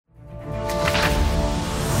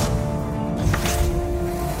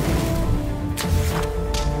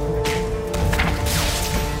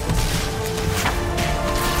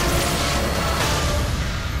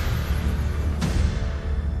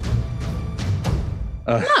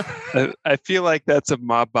I feel like that's a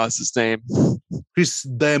mob boss's name. Chris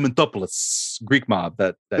Diamantopoulos, Greek mob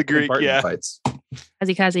that The Clint Greek, Barton yeah. fights.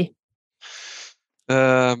 Kazi.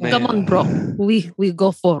 Man. Come on, bro. We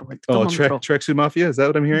go forward. Come on, bro. Tracksuit Mafia? Is that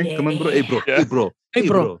what I'm hearing? Yeah. Come on, bro. Hey, bro. Yeah. Hey, bro. Hey,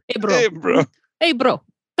 bro. Hey, bro. Hey, bro. Hey, bro.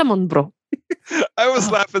 Come on, bro. I was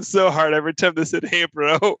laughing so hard every time they said, "Hey,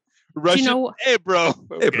 bro." Russian. Hey, bro.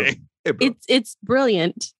 Okay. Hey, bro. Hey, bro. It's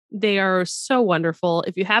brilliant. They are so wonderful.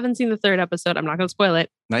 If you haven't seen the third episode, I'm not going to spoil it.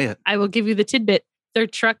 Not yet. I will give you the tidbit. Their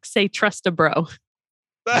trucks say "Trust a bro."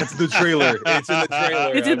 That's the trailer. It's in the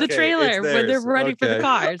trailer. It's in the Okay, trailer it's where they're theirs. ready for the Okay.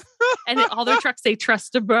 cars, and all their trucks say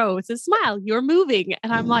 "Trust a bro." It says "Smile, you're moving,"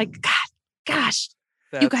 and I'm like, gosh,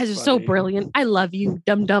 you guys are so brilliant. I love you,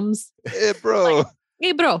 dum dums. Hey, bro.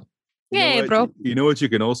 Hey, bro. Hey, bro. You know what you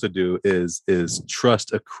can also do is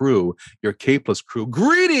trust a crew, your K Plus crew.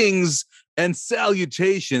 Greetings and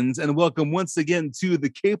salutations, and welcome once again to the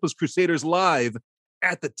K Plus Crusaders live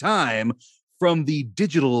at the time from the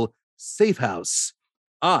digital safe house.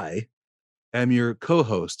 I am your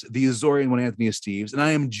co-host, the Azorian one, Anthony Steves, and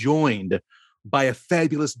I am joined by a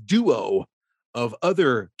fabulous duo of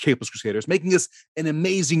other K Plus Crusaders, making us an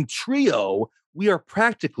amazing trio. We are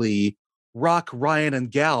practically Rock, Ryan, and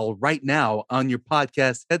Gal right now on your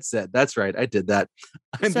podcast headset. That's right. I did that.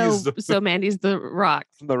 So Mandy's the Rock.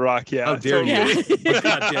 The Rock, yeah. How dare you? Yeah.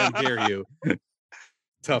 Goddamn dare you.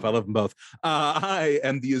 Tough. I love them both. I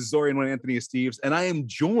am the Azorian one, Anthony Steves, and I am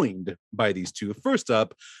joined by these two. First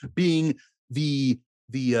up, being the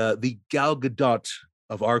Gal Gadot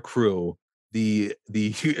of our crew. Is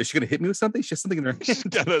she gonna hit me with something? She has something in her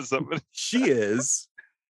hand. She is.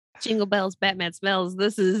 Jingle bells, Batman smells.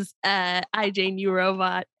 This is IJ New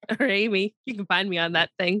Robot or Amy. You can find me on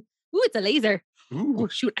that thing. Ooh, it's a laser. Ooh. Oh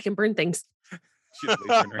shoot, I can burn things. She has a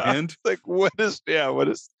laser in her hand. Like, what is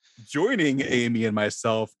Joining Amy and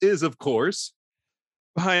myself is, of course,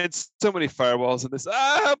 behind so many firewalls in this?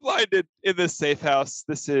 I'm blinded in this safe house.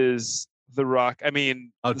 This is the Rock. I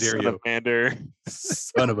mean, how the dare son you, of Mander.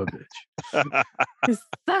 Son of a bitch. Son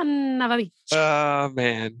of a bitch. Oh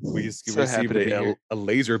man, We So happy received to be here. a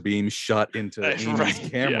laser beam shot into That's Amy's right,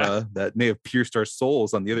 camera that may have pierced our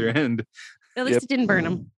souls on the other end. At least it didn't burn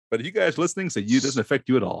them. But you guys listening, so it doesn't affect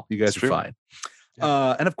you at all. You guys It's are true. fine.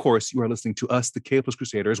 And of course, you are listening to us, the K Plus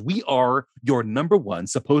Crusaders. We are your number one,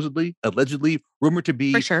 supposedly, allegedly, rumored to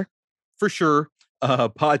be, For sure.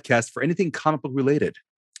 podcast for anything comic book related.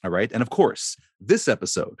 All right. And of course, this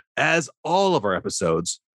episode, as all of our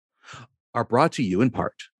episodes, are brought to you in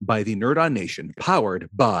part by the Nerd On Nation, powered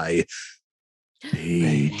by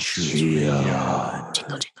Patreon. Jingle,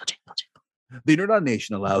 jingle, jingle, jingle. The Nerd On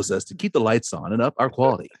Nation allows us to keep the lights on and up our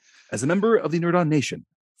quality. As a member of the Nerd On Nation,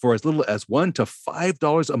 for as little as $1 to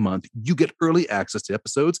 $5 a month, you get early access to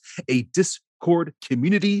episodes, a Discord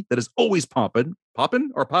community that is always popping, one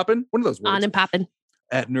of those words, On and popping.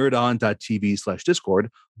 at nerdon.tv/Discord,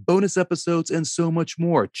 bonus episodes, and so much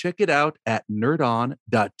more. Check it out at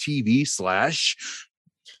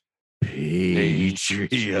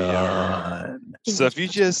nerdon.tv/Patreon. So if you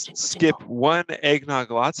just skip one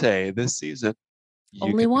eggnog latte this season, you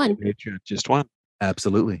Only can be one. a Patreon. Just one.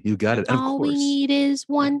 Absolutely. You got it. And of All we course, need is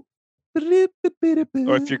one. Or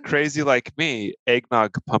if you're crazy like me,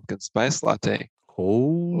 eggnog pumpkin spice latte.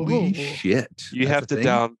 holy Oh. shit. You That's have a to thing?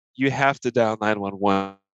 down. You have to dial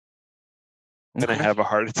 911. I'm gonna Okay. have a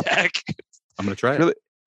heart attack. I'm gonna try it. Really?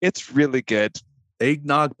 It's really good.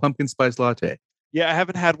 Eggnog pumpkin spice latte. Yeah, I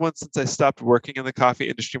haven't had one since I stopped working in the coffee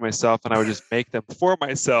industry myself, and I would just make them for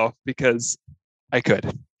myself because I could.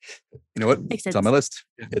 You know what? Makes It's on my sense.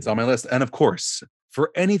 list. It's on my list. And of course,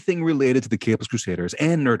 for anything related to the K Plus Crusaders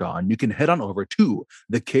and Nerd On, you can head on over to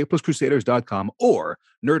thekpluscrusaders.com or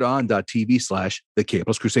nerdon.tv/the K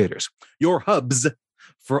Plus Crusaders, your hubs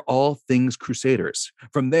for all things Crusaders.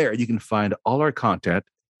 From there, you can find all our content,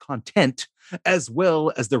 as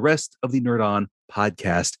well as the rest of the Nerd On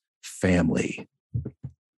podcast family.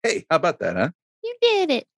 Hey, how about that, huh? You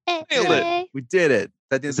did it. Hey, Nailed it. hey. We did it.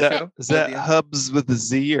 That Is didn't that, show? is that hubs with a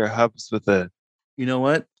Z or hubs with a? You know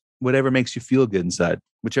what? Whatever makes you feel good inside.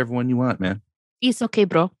 Whichever one you want, man. It's okay,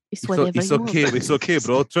 bro. It's whatever It's you okay. want. It's okay,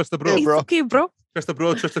 bro. Trust the bro. It's okay, bro. Trust the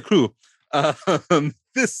bro. Trust the crew.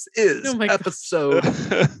 This is Oh my God. episode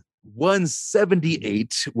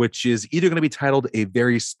 178, which is either going to be titled A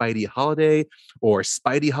Very Spidey Holiday or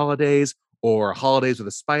Spidey Holidays or Holidays with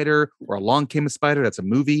a Spider or Along Came a Spider. That's a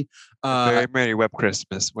movie. Very Merry Web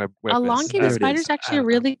Christmas. Web Along Came There the it Spider's is. actually a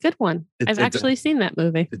really good one. It's- I've it's- actually seen that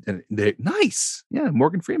movie. Nice. Yeah,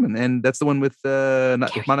 Morgan Freeman. And that's the one with Carrie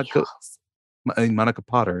Monica Yules. Monica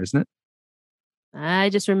Potter, isn't it? I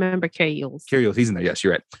just remember Carrie Yules. Carrie Yules, he's in there. Yes,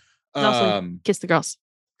 you're right. And also Kiss the Girls.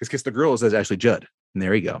 Because Kiss the Girls is Ashley Judd.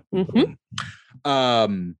 There you go. Mhm.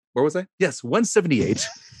 Where was I? Yes, 178.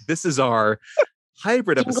 This is our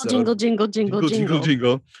hybrid episode. Jingle, jingle, jingle, jingle,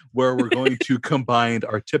 jingle. Where we're going to combine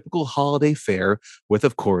our typical holiday fare with,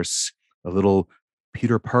 of course, a little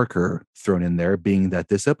Peter Parker thrown in there, being that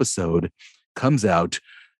this episode comes out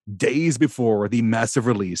days before the massive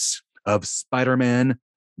release of Spider-Man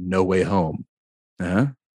No Way Home.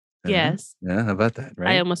 Yes. Yeah, how about that,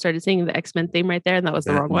 right? I almost started singing the X-Men theme right there, and that was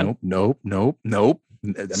the wrong one. Nope. I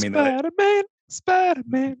mean,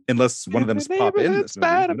 Spider-Man. unless one of them's pop in this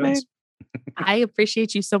movie, who knows? I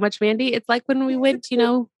appreciate you so much, Mandy. It's like when we went,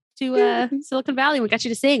 to Silicon Valley and we got you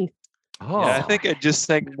to sing. Oh, Yeah, I think I just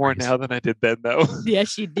sang more now than I did then, though.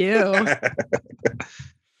 Yes, you do.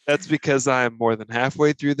 That's because I'm more than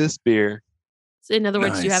halfway through this beer. So in other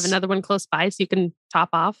words, do you have Nice. another one close by so you can top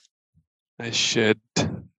off? I should,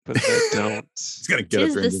 but I don't. He's gonna get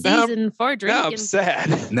Tis up the there. season for Now I'm drinking.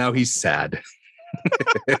 sad. Now he's sad.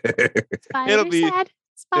 Spider It'll be- sad.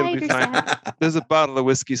 It'll be Spider sad. fine. There's a bottle of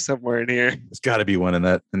whiskey somewhere in here. There's got to be one in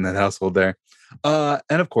that household there. And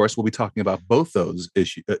of course, we'll be talking about both those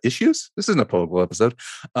issues. This isn't a political episode.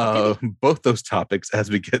 Both those topics as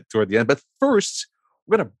we get toward the end. But first,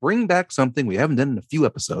 we're going to bring back something we haven't done in a few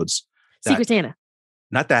episodes. Secret Santa.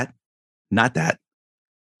 Not that.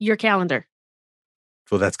 Your calendar.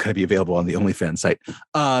 Well, that's going to be available on the OnlyFans site.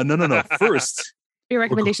 No. First, Your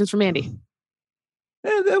recommendations for Mandy.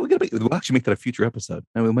 we'll actually make that a future episode,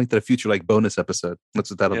 and we'll make that a future bonus episode. That's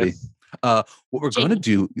what that'll be. What we're going to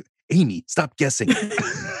do, Amy, stop guessing.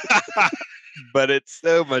 But it's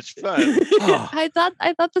so much fun. Oh. I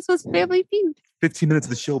thought this was Family Feud. 15 minutes of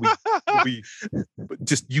the show will be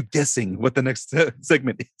just you guessing what the next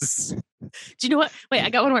segment is. Do you know what? Wait, I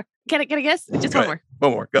got one more. Can I guess? Just Go one ahead. more.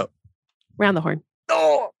 One more, go. Round the horn.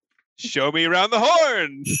 Oh, Show me around the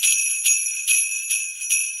horn.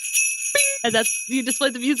 And that's you just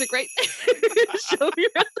played the music, right? Show me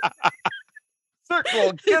around.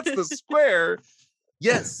 circle gets the square.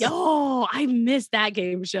 Yes. Yo, I missed that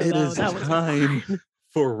game show. It though. is That was time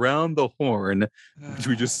for Round the Horn, which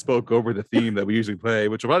we just spoke over the theme that we usually play,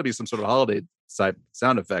 which will probably be some sort of holiday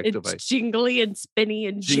sound effect. It's jingly and spinny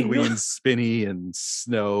and Jingly jingle. and spinny and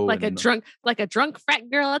snow. like a and drunk frat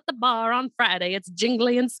girl at the bar on Friday. It's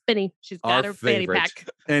jingly and spinny. She's got our her fanny favorite. pack.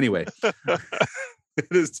 Anyway, it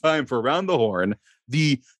is time for Round the Horn,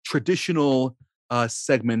 the traditional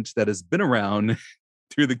segment that has been around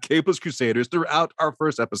through the Capeless Crusaders throughout our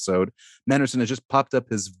first episode. Manderson has just popped up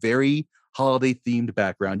his very holiday themed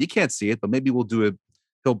background. You can't see it, but maybe we'll do it.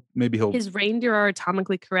 He'll. His reindeer are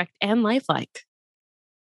atomically correct and lifelike.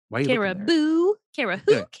 Why are you looking there? Caribou.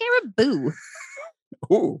 Caribou. Yeah. Caribou.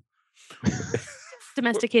 Ooh.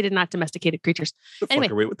 Domesticated, not domesticated creatures.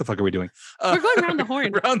 Anyway. What the fuck are we doing? We're going around the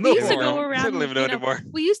horn. Round We the used to horn. go around. I don't even know anymore.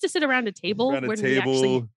 We used to sit around a table Around a when we actually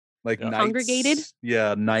table, like Yeah. knights, Congregated?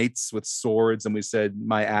 Yeah, knights with swords, and we said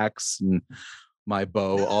my axe and my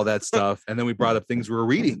bow, all that stuff, and then we brought up things we were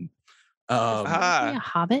reading. a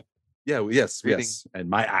hobbit. Yes, Reading. and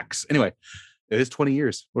my axe. Anyway, it is 20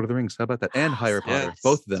 years. Lord of the Rings. How about that? And Harry Potter. Yes.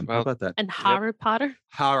 Both of them. How Well, about that? And Harry Potter.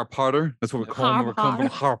 Harry Potter. That's what we're calling. We're coming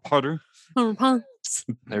from Harry Potter. Harry Potter.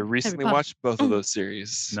 I recently Potter. watched both of those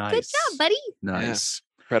series. Nice. Good job, buddy. Nice.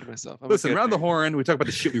 Proud of myself. I'm a Listen, good around the nerd. horn, we talk about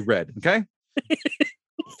the shit we read. Okay. We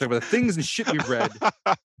talk about the things and shit we read.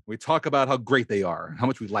 We talk about how great they are, how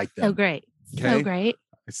much we like them. So great. Okay. So great.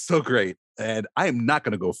 It's so great. And I am not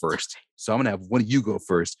going to go first. So I'm going to have one of you go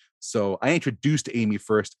first. So I introduced Amy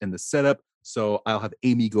first in the setup. So I'll have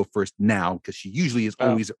Amy go first now because she usually is Oh.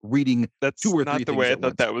 always reading. That's 2 or 3 not the things way I at thought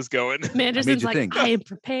once. that was going. Manderson's you like, think. I am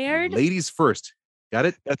prepared. Ladies first. Got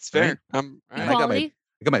it? That's Right? fair. All right. Equality.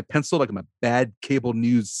 I got my pencil like I'm a bad cable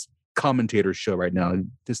news commentator show right now.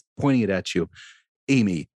 Just pointing it at you.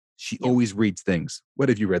 Amy, she Yep. always reads things. What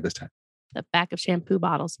have you read this time? The back of shampoo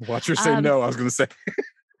bottles. Watch her say Um, no. I was going to say.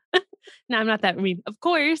 No, I'm not that mean. Of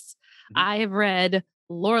course, Mhm. I have read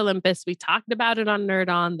Lore Olympus. We talked about it on Nerd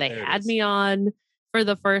On. They There it had is. me on for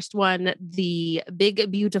the first one. The big,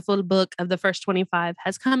 beautiful book of the first 25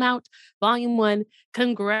 has come out. Volume 1.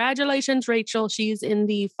 Congratulations, Rachel. She's in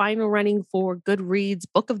the final running for Goodreads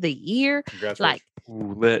Book of the Year. Like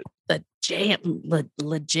Ooh, lit. the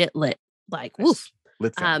legit lit. Like, woof.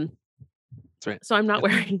 Lit fam. That's right. So I'm not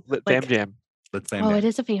wearing. Lit like- fam jam. Lit fam. Oh, man. it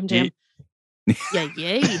is a fam jam. Yeah,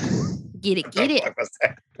 yeah. Get it, get it.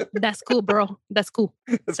 That's cool, bro. That's cool.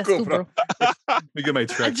 That's That's cool, cool, bro. bro. Let me get my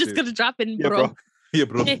track. I'm just gonna drop in, Yeah, bro. bro. Yeah,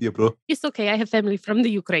 bro. Eh. Yeah, bro. It's okay. I have family from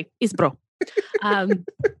the Ukraine. It's bro.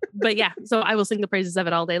 But yeah, so I will sing the praises of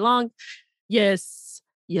it all day long. Yes,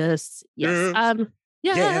 yes, yes.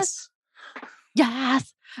 Yes.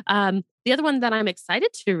 Yes, yes. The other one that I'm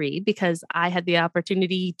excited to read because I had the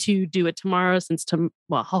opportunity to do it tomorrow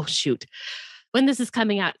when this is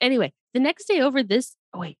coming out. Anyway, the next day over this,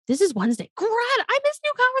 this is Wednesday. Crud, I missed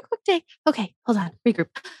New Comic Book Day. Okay, hold on, regroup.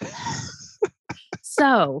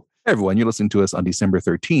 So, hey everyone, you're listening to us on December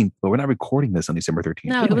 13th, but we're not recording this on December 13th.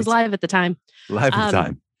 No, it was live at the time. Live at the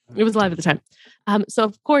time. It was live at the time. So,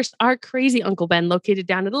 of course, our crazy Uncle Ben, located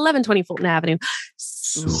down at 1120 Fulton Avenue.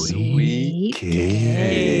 Sweet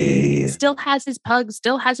K. Still has his pug,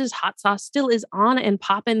 still has his hot sauce, still is on and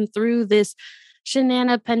popping through this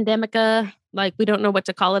shenana pandemica. Like, we don't know what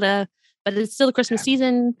to call it, but it's still the Christmas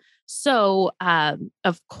season. So,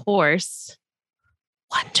 of course,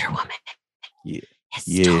 Wonder Woman.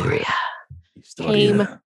 Historia came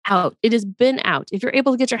out. It has been out. If you're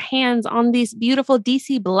able to get your hands on this beautiful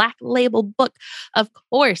DC Black Label book, of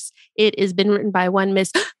course, it has been written by one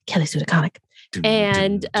Miss Kelly Sue DeConnick.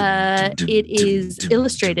 And it is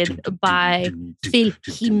illustrated by Phil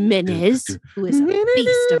Jimenez, who is a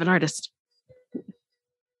beast of an artist.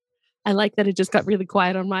 I like that it just got really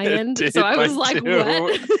quiet on my end. So I was like,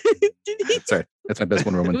 what? Sorry, that's my best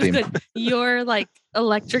Wonder Woman theme. Good. Your like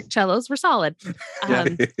electric cellos were solid.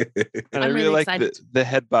 And I really like the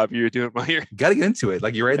head bob you were doing while you're... Got to get into it.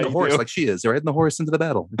 Like you're riding the horse like she is. You're riding the horse into the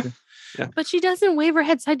battle. Yeah. But she doesn't wave her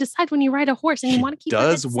head side to side when you ride a horse and you want to keep her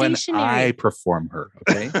head stationary. Does when I perform her.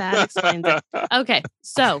 Okay. That explains it. Okay.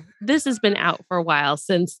 So this has been out for a while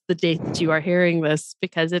since the date that you are hearing this,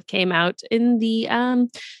 because it came out in the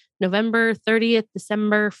November 30th,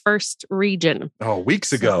 December 1st region. Oh,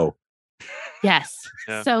 weeks ago. Yes.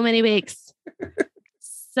 Yeah. So many weeks.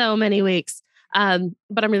 So many weeks. But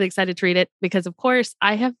I'm really excited to read it because, of course,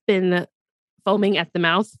 I have been foaming at the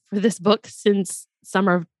mouth for this book since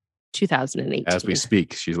summer of 2018. As we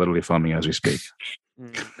speak. She's literally foaming as we speak.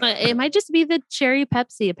 It might just be the cherry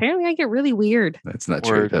Pepsi. Apparently, I get really weird. It's not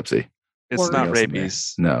cherry Pepsi. It's not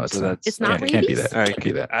rabies. No, it's not. It's not rabies? Can't be that. All right, Can't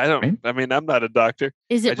be that. I don't. Right? I mean, I'm not a doctor.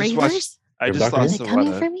 Is it Raiders? I just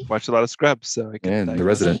watched a lot of Scrubs, so I can. And The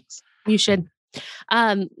Resident. You should.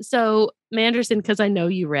 So Manderson, because I know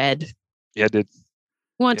you read. Yeah, I did.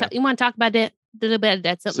 You want to talk about that a little bit?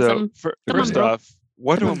 That's something. First off,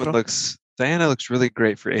 Wonder Woman Diana looks really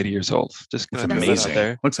great for 80 years old. Just looks amazing.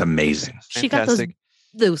 There. Looks amazing. She got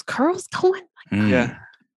those curls going. Yeah.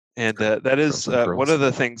 And that is one of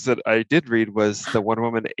the things that I did read was the Wonder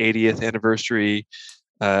Woman 80th anniversary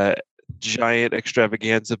giant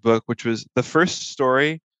extravaganza book, which was the first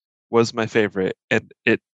story was my favorite. And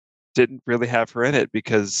it didn't really have her in it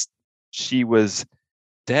because she was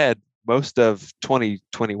dead most of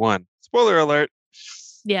 2021. Spoiler alert.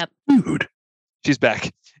 Yeah. Dude. She's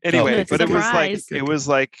back. Anyway, but surprise. it was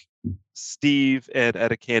like Steve and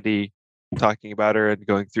Etta Candy talking about her and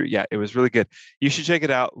going through. Yeah, it was really good. You should check it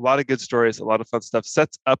out. A lot of good stories, a lot of fun stuff.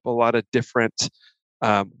 Sets up a lot of different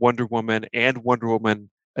Wonder Woman and Wonder Woman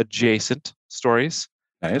adjacent stories.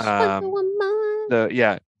 Nice. Wonder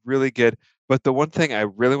Woman. Really good. But the one thing I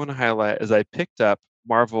really want to highlight is I picked up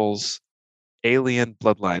Marvel's Alien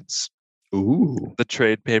Bloodlines. Ooh. The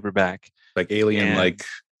trade paperback. Like Alien, like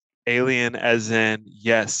Alien as in,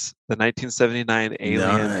 yes, the 1979 Alien.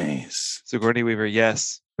 Nice. Sigourney Weaver,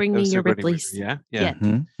 yes. Bring me your Ripley's. Yeah.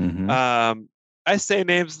 Mm-hmm, mm-hmm. I say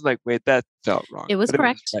names like, wait, that felt wrong. It was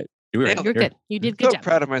correct. Right. You're good. You did good job.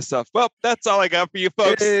 Proud of myself. Well, that's all I got for you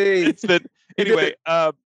folks. Hey. It's been anyway.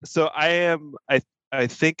 So I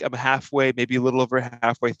think I'm halfway, maybe a little over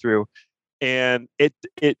halfway through, and it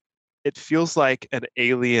feels like an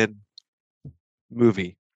Alien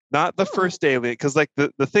movie. Not the first Alien, because like the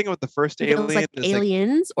thing with the first Alien like is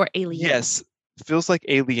Aliens or Aliens. Yes, feels like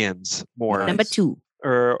Aliens more. Number 2.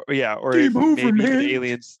 Or maybe even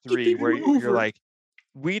Aliens 3, where you're like,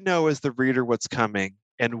 we know as the reader what's coming,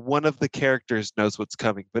 and one of the characters knows what's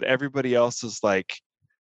coming, but everybody else is like,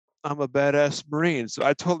 I'm a badass Marine, so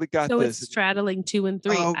I totally got this. So it's straddling 2 and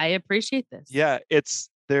 3. I appreciate this. Yeah, it's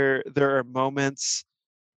there are moments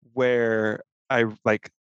where I like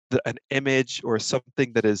an image or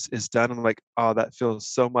something that is done. I'm like, oh, that feels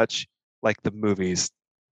so much like the movies,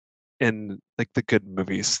 in like the good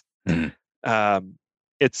movies.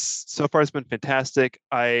 It's so far it's been fantastic.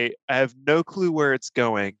 I have no clue where it's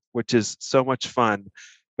going, which is so much fun,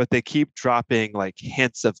 but they keep dropping like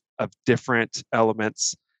hints of different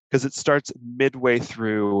elements, because it starts midway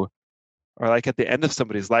through, or like at the end of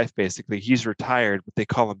somebody's life. Basically, he's retired, but they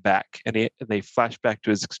call him back, and they flash back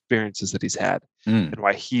to his experiences that he's had and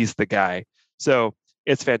why he's the guy. So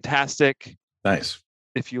it's fantastic. Nice.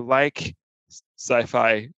 If you like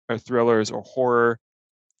sci-fi or thrillers or horror,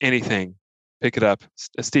 anything, pick it up.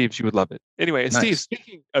 Steve, you would love it. Anyway, nice. Steve,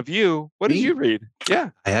 speaking of you, what did you read? Yeah.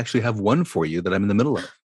 I actually have one for you that I'm in the middle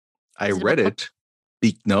of. I Is it a read book?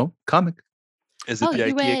 it. No, comic. Is it Oh, the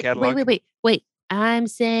you IKEA read. catalog? Wait. I'm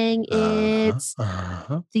saying it's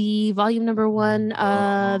the volume number 1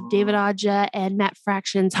 of David Aja and Matt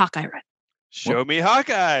Fraction's Hawkeye run. Show me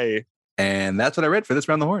Hawkeye. And that's what I read for this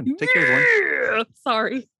round the horn. Take care, everyone.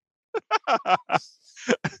 Sorry.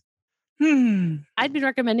 I'd been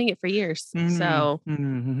recommending it for years. So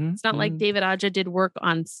it's not like David Aja did work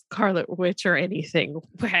on Scarlet Witch or anything.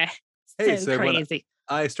 Hey, So so when crazy.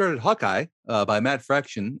 I started Hawkeye by Matt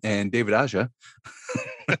Fraction and David Aja,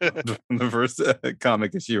 the first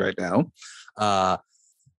comic issue right now.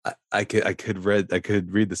 I could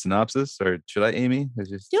read the synopsis, or should I, Amy? Do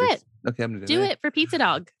it. Okay, I'm gonna Do it for Pizza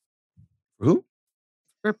Dog. Who?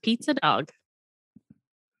 For Pizza Dog.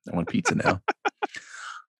 I want pizza now.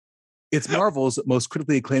 It's Marvel's most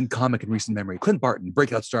critically acclaimed comic in recent memory. Clint Barton,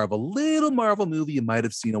 breakout star of a little Marvel movie you might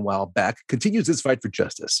have seen a while back, continues his fight for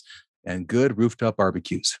justice and good rooftop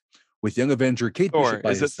barbecues. With young Avenger Kate Thor. Bishop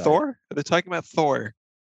by Is it his side. Thor? Are they talking about Thor?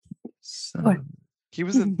 Son He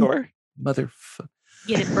was in Thor? motherfucker.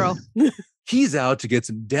 Get it, bro. He's out to get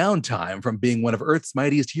some downtime from being one of Earth's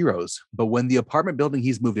mightiest heroes. But when the apartment building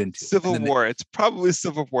he's moved into... Civil War. It's probably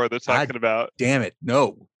Civil War they're talking about. Damn it,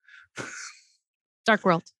 no. Dark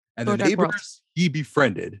World. And Thor the Dark World. neighbors he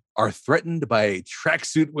befriended are threatened by a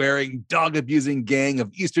tracksuit-wearing, dog-abusing gang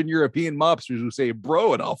of Eastern European mobsters who say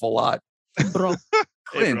bro an awful lot. Bro.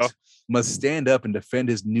 Clint bro. must stand up and defend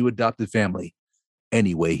his new adopted family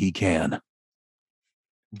any way he can.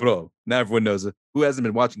 Bro. Now everyone knows it. Who hasn't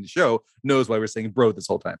been watching the show knows why we're saying bro this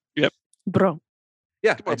whole time. Bro.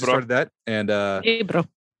 Yeah, Come on, I just bro. started that and Hey, bro.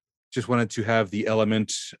 just wanted to have the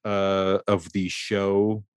element of the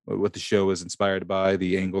show, what the show is inspired by,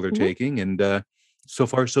 the angle they're Mhm. taking, and so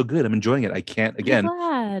far so good. I'm enjoying it. I can't, again, I'm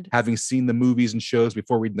glad. having seen the movies and shows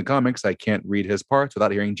before reading the comics, I can't read his parts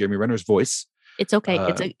without hearing Jeremy Renner's voice. It's okay.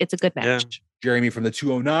 Uh, It's a good match. Jeremy from the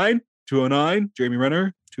 209, Jeremy Renner,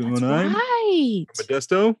 That's 209, right.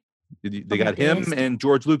 Modesto. They got him Modesto. and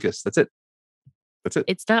George Lucas. That's it.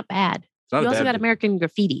 It's not bad. It's not You a also bad got American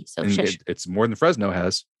Graffiti. So and shush. it's more than Fresno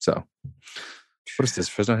has. So, what is this?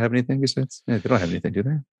 Fresno have anything besides? Yeah, they don't have anything, do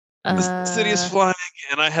they? The city is flying,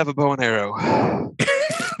 and I have a bow and arrow.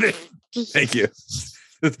 Thank you.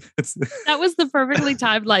 It's That was the perfectly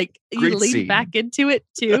timed, like you Great leaned scene. back into it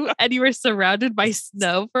too, and you were surrounded by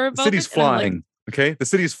snow for a the moment. city's and I'm like, flying. Okay, the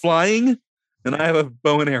city's flying, and I have a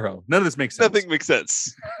bow and arrow. None of this makes sense. Nothing makes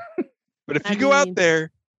sense. But if I you go out mean-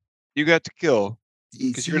 there, you got to kill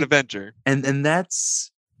because you're an Avenger. and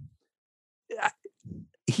that's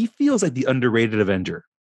he feels like the underrated Avenger.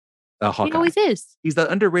 He Hawkeye. always is. He's the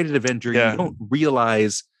underrated Avenger. Yeah. You don't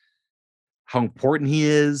realize how important he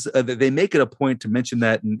is. They make it a point to mention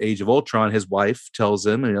that in Age of Ultron, his wife tells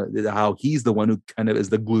him how he's the one who kind of is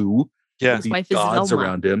the glue. Yeah. with the wife is gods Velma.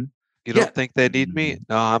 around him. You don't Yeah. think they need me?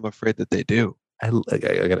 No, I'm afraid that they do. I'm going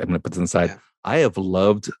to put this aside. Yeah. I have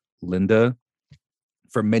loved Linda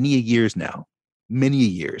for many years now. Many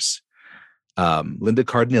years. Linda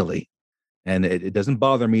Cardinelli. And it doesn't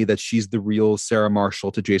bother me that she's the real Sarah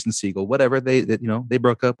Marshall to Jason Segel. Whatever, they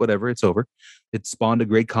broke up, whatever, it's over. It spawned a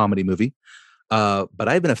great comedy movie. But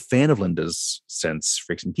I've been a fan of Linda's since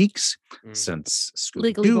Freaks and Geeks, since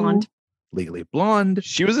Legally Scooby-Doo, Blonde. Legally Blonde.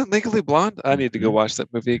 She was in Legally Blonde. I need to go Mhm. watch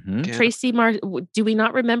that movie Mhm. again. Do we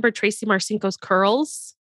not remember Tracy Marcinko's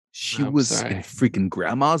curls? She I'm was sorry. in freaking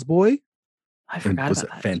Grandma's Boy. I And forgot was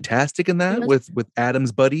about that. fantastic in that was- with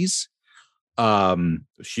Adam's buddies.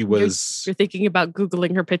 She was You're thinking about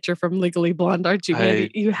Googling her picture from Legally Blonde, aren't you,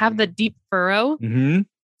 Andy? You have the deep furrow. Mhm.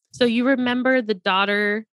 So you remember the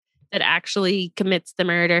daughter that actually commits the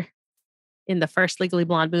murder in the first Legally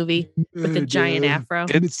Blonde movie with the giant afro?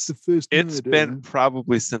 It's the first It's been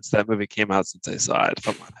probably since that movie came out since I saw it, if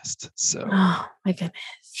I'm honest. So Oh my goodness.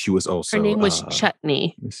 She was also Her name was uh,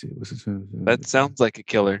 Chutney. Let me see. What's his name? that sounds like a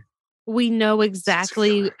killer. We know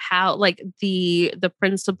exactly how, like, the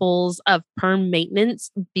principles of perm maintenance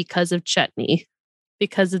because of Chutney,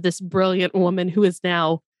 because of this brilliant woman who is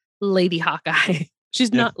now Lady Hawkeye. She's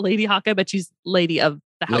Yeah. not Lady Hawkeye, but she's Lady of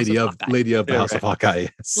the House Lady of of Hawkeye. Lady of the Yeah, House of Hawkeye.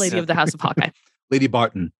 Yes. Lady of the House of Hawkeye. Lady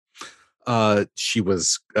Barton. She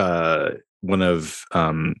was one of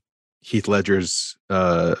Heath Ledger's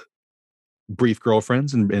brief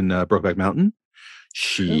girlfriends in Brokeback Mountain.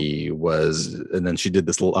 She was, and then she did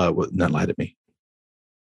this little not Lie to Me.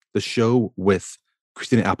 The show with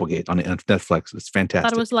Christina Applegate on Netflix. It's Thought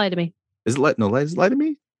fantastic. it was Lie to Me. Is it Lie to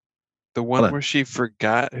Me? The Hold one on. where she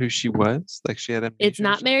forgot who she was, like she had amnesia. It's or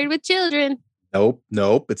not something? Married with Children,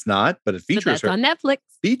 Nope, it's not. But it but features that's her. on Netflix.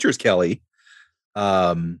 Features Kelly.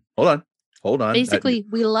 Hold on. hold on. Basically,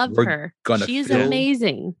 we love we're her. gonna She is fill-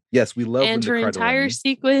 amazing. Yes, we love And Linda her entire Cardellini.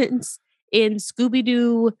 sequence in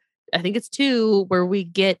Scooby-Doo, I think it's 2, where we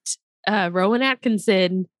get Rowan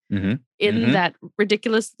Atkinson Mhm, in mhm. that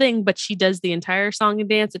ridiculous thing, but she does the entire song and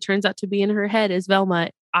dance. It turns out to be in her head as Velma.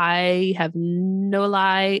 I have no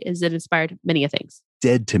lie, is it inspired many of things.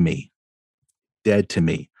 Dead to Me. Dead to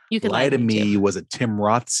Me. You can Lie to Me too. was a Tim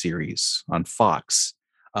Roth series on Fox.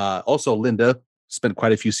 Also, Linda spent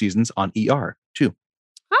quite a few seasons on ER too.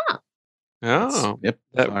 Ah, Oh, Yep.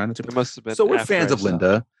 that, Fine. it must have been. So we're after fans I of saw-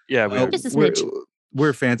 Linda. Yeah, we are. Just a we're, smidge.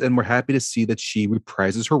 we're fans, and we're happy to see that she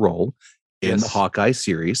reprises her role in the Yes. Hawkeye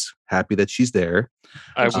series. Happy that she's there.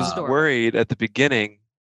 I And she's was adorable. worried at the beginning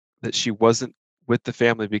that she wasn't with the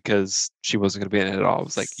family because she wasn't going to be in it at all. I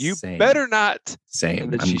was like, you Same. better not. Same.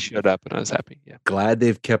 And then I'm she showed up, and I was happy. Yeah. glad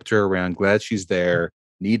they've kept her around. Glad she's there.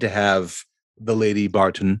 Need to have the Lady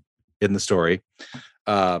Barton in the story.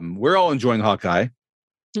 We're all enjoying Hawkeye.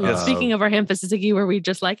 Speaking of our emphasis, where we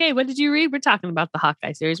just like, hey, what did you read? We're talking about the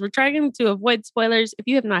Hawkeye series. We're trying to avoid spoilers. If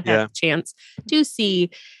you have not had Yeah. a chance to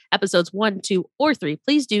see episodes 1, 2, or 3,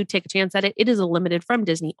 please do take a chance at it. It is a limited from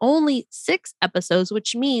Disney. Only 6 episodes,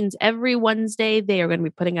 which means every Wednesday they are going to be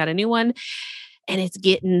putting out a new one. And it's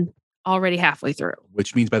getting already halfway through.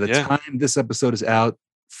 Which means by the Yeah. time this episode is out,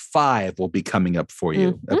 5 will be coming up for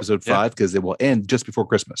you. Mhm. Episode Yeah. 5, because it will end just before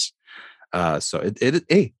Christmas. So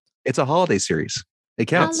it's a holiday series. It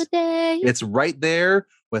counts. Holiday. It's right there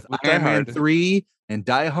with With Iron Die Man Hard. 3 and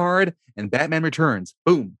Die Hard and Batman Returns.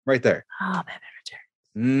 Boom, right there. Oh, Batman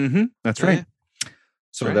Returns. Mm-hmm. That's right.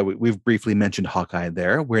 So Right. that we've briefly mentioned Hawkeye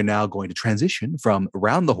there. We're now going to transition from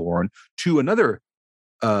Around the Horn to another.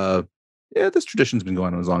 This tradition's been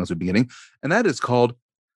going on as long as the beginning, and that is called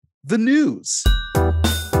the news.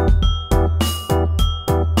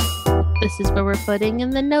 This is where we're putting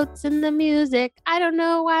in the notes and the music. I don't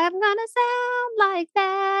know why I'm gonna sound like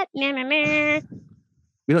that. Nah, nah, nah.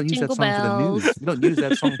 We don't use Jingle that song for the bells. news. We don't use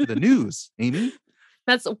that song for the news, Amy.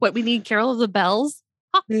 That's what we need. Carol of the Bells.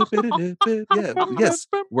 Yeah, yes.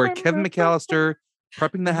 We're Kevin McAllister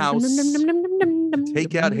prepping the house.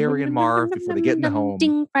 take out Harry and Marv before they get in the home.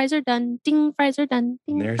 Ding, fries are done. Ding, fries are done.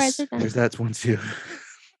 Ding, fries are done. There's that one too.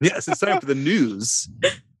 Yes, it's time for the news.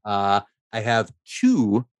 I have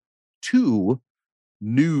two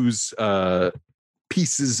news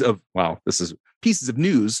pieces of pieces of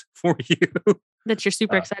news for you. That you're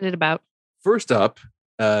super excited about. First up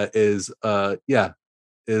is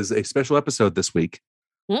a special episode this week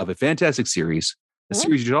of a fantastic series. A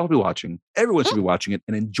series you should all be watching. Everyone should be watching it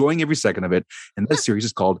and enjoying every second of it. And that series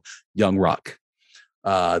is called Young Rock.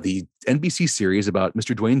 The NBC series about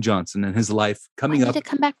Mr. Dwayne Johnson and his life coming up. To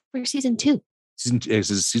come back for season 2. Season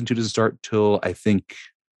 2 doesn't start till I think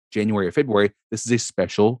January or February. This is a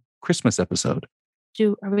special Christmas episode.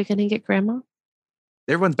 Are we going to get Grandma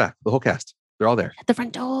Everyone's back. The whole cast. They're all there. at the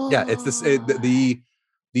front door? Yeah, it's this. The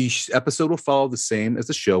episode will follow the same as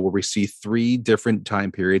the show, where we see 3 different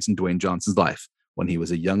time periods in Dwayne Johnson's life: when he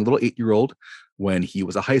was a young little 8-year-old, when he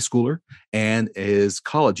was a high schooler, and his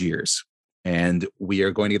college years. And we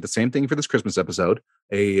are going to get the same thing for this Christmas episode.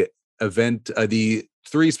 The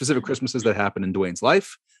 3 specific Christmases that happened in Dwayne's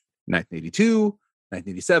life: 1982,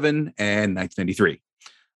 1987, and 1993.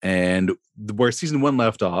 And where season 1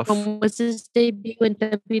 left off, When was his debut in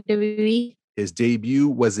WWE? his debut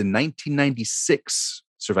was in 1996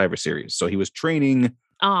 Survivor Series. So he was training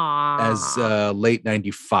as late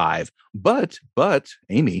 95. But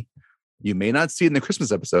Amy, you may not see it in the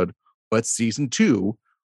Christmas episode, but season 2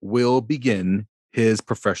 will begin his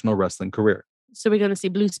professional wrestling career. So we're going to see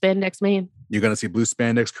blue spandex man You're going to see blue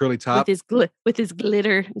spandex curly top with his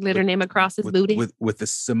glitter name across his booty with the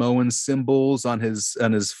Samoan symbols on his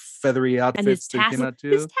feathery and outfits his, that he came out to.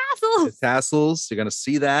 his tassels. His tassels. You're going to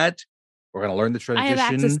see that. We're going to learn the I transition.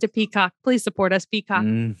 have access to Peacock. Please support us, Peacock.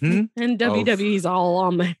 Mhm. And WWE's all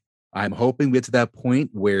on there. I'm hoping we get to that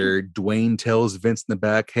point where Dwayne tells Vince in the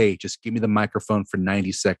back, hey, just give me the microphone for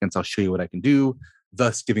 90 seconds. I'll show you what I can do,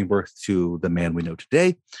 thus giving birth to the man we know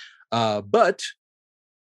today. But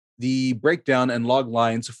the breakdown and log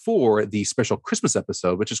lines for the special Christmas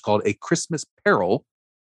episode, which is called A Christmas Peril,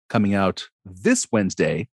 coming out this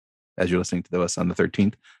Wednesday, as you're listening to us on the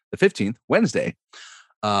 13th, the 15th, Wednesday.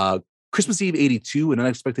 Christmas Eve 82, an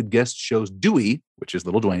unexpected guest shows Dewey, which is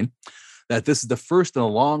Little Dwayne, that this is the first in a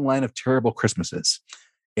long line of terrible Christmases.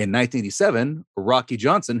 In 1987, Rocky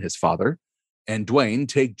Johnson, his father, and Dwayne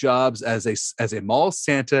take jobs as a mall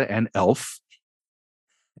Santa and elf.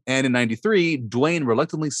 And in 93, Dwayne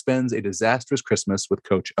reluctantly spends a disastrous Christmas with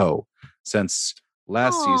Coach O. Since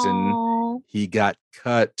last season, Aw. he got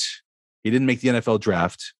cut. He didn't make the NFL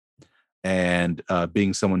draft. And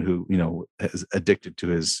being someone who, is addicted to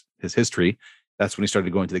his history, that's when he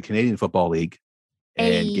started going to the Canadian Football League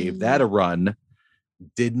and gave that a run.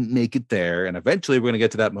 Didn't make it there. And eventually we're going to get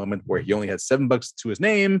to that moment where he only had $7 to his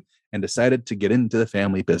name and decided to get into the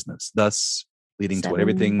family business, thus leading to what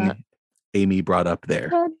everything Amy brought up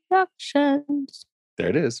there. Productions. There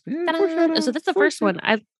it is. Yeah, so that's the first one.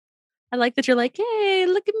 I like that you're like, hey,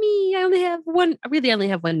 look at me. I really only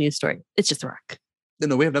have one news story. It's just The Rock.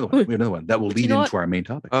 No, we have another one. We have another one that will lead into our main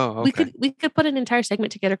topic. Oh, okay. We could put an entire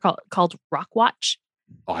segment together called Rock Watch.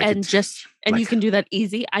 Oh, You can do that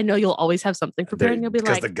easy. I know you'll always have something prepared, and you'll be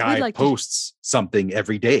like, because the guy posts something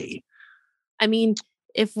every day. I mean,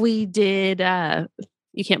 if we did,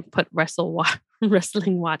 you can't put wrestling watch.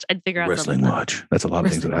 I'd figure out wrestling watch. That's a lot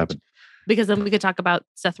of things that happen. Because then we could talk about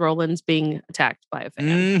Seth Rollins being attacked by a fan.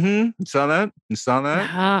 Mm-hmm. You saw that?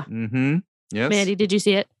 Mm-hmm. Yes. Mandy, did you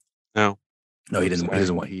see it? No. No, he didn't. He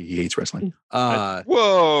doesn't want. He hates wrestling.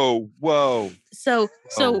 Whoa. So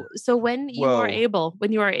when you are able,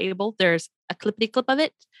 there's a clip of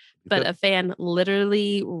it, but a fan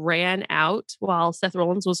literally ran out while Seth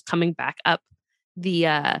Rollins was coming back up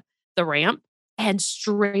the ramp and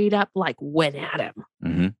straight up went at him.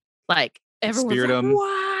 Mm-hmm. Everyone speared him.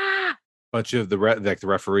 Wow. Bunch of the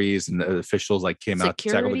referees and the officials came out to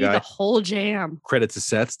tackle the guy. The whole jam. Credit to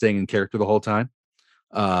Seth staying in character the whole time.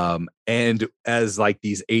 And as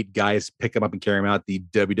these 8 guys pick him up and carry him out, the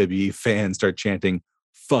WWE fans start chanting,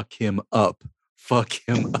 "Fuck him up, fuck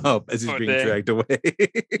him up," as he's being dragged away.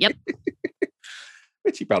 Yep.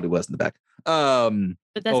 Which he probably was in the back.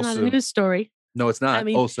 But that's not a news story. No, it's not. I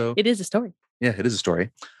mean, it is a story. Yeah, it is a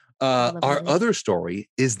story. Our other story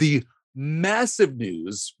is the massive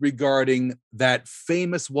news regarding that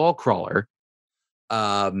famous wall crawler.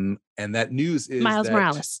 And that news is Miles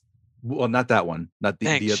Morales. Well, not that one. Not the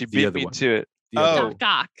she the beat other me one. to it. Doc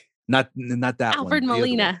Ock. Not that Alfred one.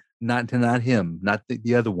 Molina. Not him. Not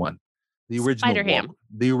the other one. The original Spider-Ham.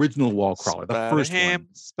 The original wall crawler. The first one.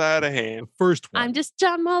 Spider-Ham. The first one. I'm just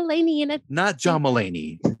John Mulaney in it. Not John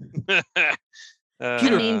Mulaney.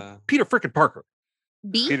 Peter frickin' Parker.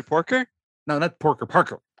 Peter Porker? No, not Porker.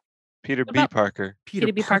 Parker. Peter B. Parker.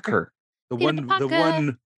 Peter B. Parker. The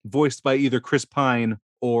one voiced by either Chris Pine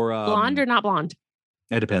or blonde or not blonde.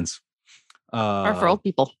 It depends. Or for old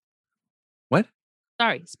people. What?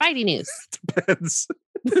 Sorry, Spidey news. Depends.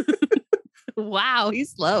 Wow,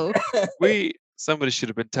 he's slow. Somebody should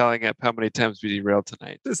have been telling up how many times we derailed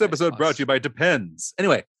tonight. This episode brought to you by Depends.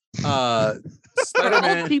 Anyway, Spider-Man.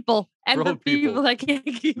 For old people and for people that can't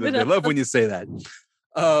keep it up. They love when you say that.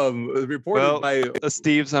 Reported by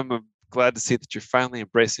Steves, I'm glad to see that you're finally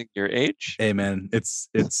embracing your age. Hey man, it's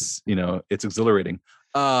exhilarating.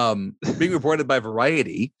 Being reported by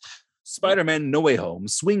Variety, Spider-Man No Way Home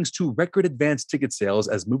swings to record advanced ticket sales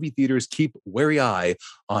as movie theaters keep wary eye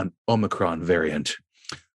on Omicron variant.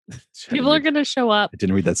 People are going to show up. I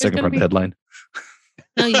didn't read that second part of the headline.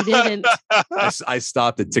 No, you didn't. I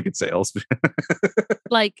stopped at ticket sales.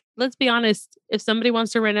 Let's be honest. If somebody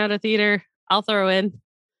wants to rent out a theater, I'll throw in.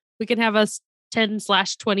 We can have us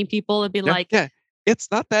 10/20 people and be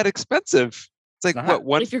it's not that expensive. It's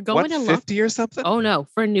what if you're going 150 or something? Oh no,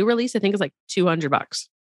 for a new release, I think it's $200.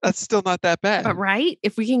 That's still not that bad. But right?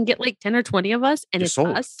 If we can get 10 or 20 of us and it's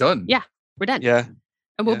sold. us, done. Yeah, we're done. Yeah.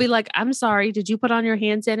 And we'll be like, I'm sorry, did you put on your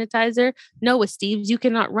hand sanitizer? No, with Steve's, you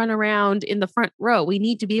cannot run around in the front row. We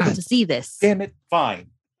need to be able to see this. Damn it. Fine.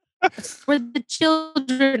 Where the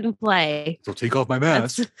children play. So take off my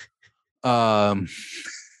mask.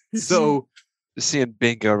 So just seeing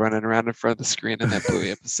Bingo running around in front of the screen in that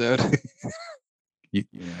Bluey episode.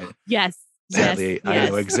 Yes. I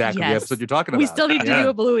know exactly the episode you're talking about. We still need to do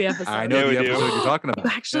a Bluey episode. I know the episode you're talking about.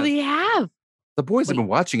 You actually have. The boys have been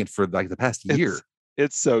watching it for the past year.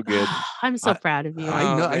 It's so good. I'm so proud of you.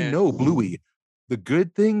 I know Bluey. The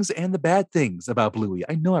good things and the bad things about Bluey.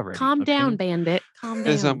 I know already. Calm down, Bandit. Calm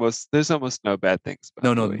down. There's almost no bad things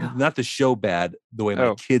about Bluey. Not the show bad, the way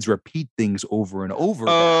my kids repeat things over and over.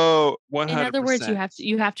 Oh, 100%. In other words,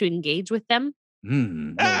 you have to engage with them.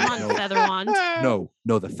 No, Feather Wand.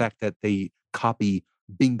 No, the fact that they copy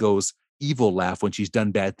Bingo's evil laugh when she's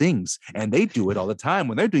done bad things, and they do it all the time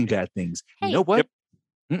when they're doing bad things. Hey. You know what? Yep.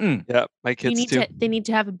 Yeah, my kids too. They need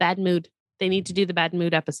to have a bad mood. They need to do the bad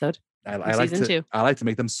mood episode. I like to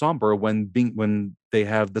make them somber when they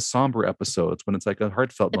have the somber episodes, when it's like a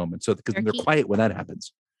heartfelt moment. So because they're quiet when that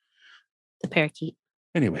happens. The parakeet.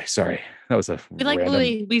 Anyway, sorry. That was we like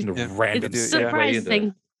Bluey. Random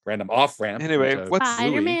surprising. Random off ramp. Anyway,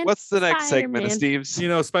 what's the next segment of Steve's?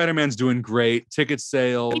 Spider-Man's doing great. Ticket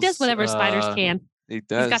sales. He does whatever spiders can. He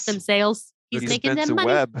does. He's got them sales. He's making them money.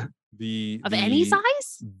 Web. Of any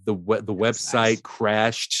size? The website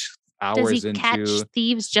crashed Does hours he catch into.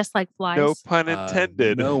 thieves just like flies? No pun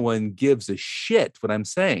intended. No one gives a shit what I'm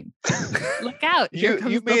saying. Look out. Here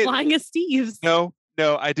comes the made- flyingest thieves. No,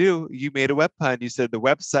 I do. You made a web pun. You said the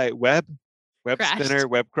website web Crashed. spinner,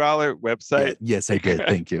 web crawler, website. Yeah, yes, I did.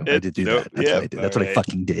 Thank you. I did do Nope. that. That's what I Yep. did. That's what I Alright.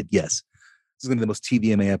 fucking did. Yes. This is going to be the most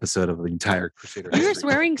TVMA episode of the entire Crusader. You're history.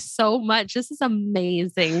 swearing so much. This is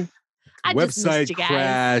amazing. I just missed Website you guys.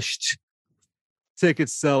 crashed.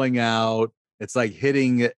 Tickets selling out. It's like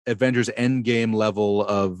hitting Avengers Endgame level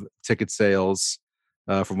of ticket sales,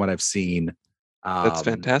 from what I've seen. That's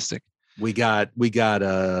fantastic. We got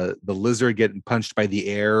the lizard getting punched by the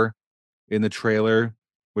air in the trailer,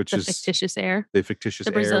 which The is fictitious air. the fictitious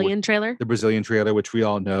The air, Brazilian trailer. the Brazilian trailer, which we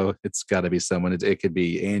all know it's got to be someone. It could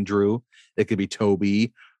be Andrew, it could be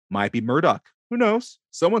Toby, might be Murdoch. Who knows?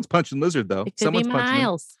 Someone's punching lizard though. It could Someone's be punching him.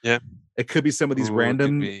 Miles. It could be some of these Ooh, it could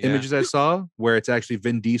random be, yeah. images I saw where it's actually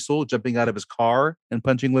Vin Diesel jumping out of his car and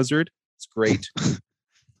punching lizard. It's great.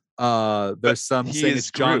 There's some he saying is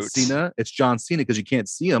it's John Groot. Cena. It's John Cena because you can't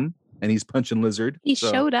see him and he's punching lizard. He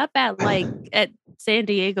So, showed up at San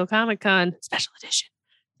Diego Comic-Con special edition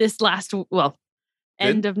this last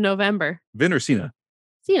end of November. Vin or Cena?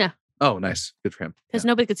 Cena, Oh, nice. Good for him. because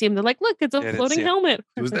nobody could see him. They're like, look, it's a Yeah, I didn't floating see him. helmet.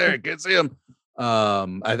 He was there. Can't see him.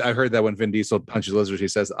 I heard that when Vin Diesel punches lizards, he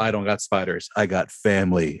says, "I don't got spiders, I got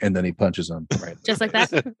family," and then he punches them. Right, Just like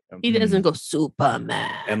that. He doesn't go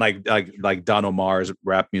Superman. And like Don Omar's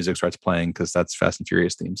rap music starts playing because that's Fast and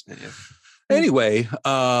Furious themes. Yeah. Anyway,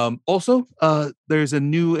 also, there's a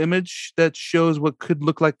new image that shows what could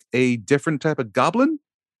look like a different type of goblin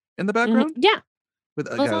in the background Yeah, with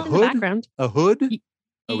was like a on in the hood. background. A hood. Are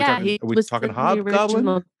we Yeah, talking- he are we was talking in the hobgoblin?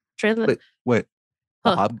 original trailer. Wait. A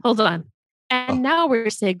Huh, hob- hold on. And Oh. now we're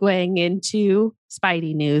segueing into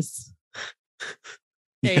Spidey news.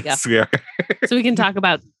 There you go. Yes, we are. So we can talk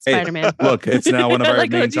about Hey, Spider-Man. Look, it's now one of our Like,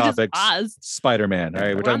 main how'd you just topics. pause? Spider-Man. All right,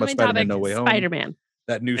 we're We're talking on about the main Spider-Man topic, No Way Home. Spider-Man.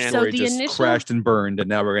 That news So story the just initial- crashed and burned, and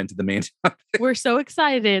now we're into the main. We're so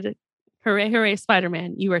excited. Hooray, hooray,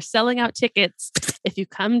 Spider-Man. You are selling out tickets. If you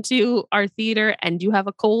come to our theater and you have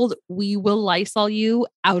a cold, we will Lysol you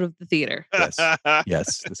out of the theater. Yes.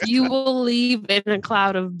 Yes. this is You true. will leave in a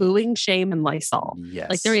cloud of booing, shame, and Lysol.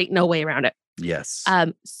 Yes. Like there ain't no way around it. Yes.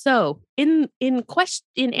 So in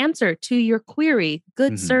answer to your query,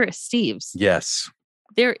 good Mhm. sir Steves, Yes.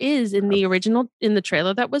 there is in the original in the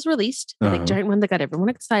trailer that was released, the big Uh-huh. giant one that got everyone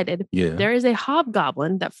excited. Yeah. There is a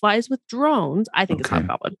hobgoblin that flies with drones. I think it's Okay.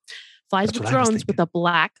 hobgoblin. Flies That's with what I was drones with a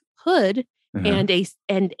black hood Uh-huh.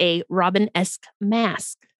 and a Robin-esque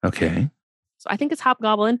mask. Okay. So I think it's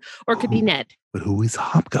hobgoblin, or it could be Ooh. Ned. But who is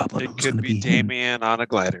Hobgoblin? It Who's could gonna be him? Damien on a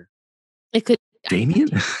glider. It could Damien?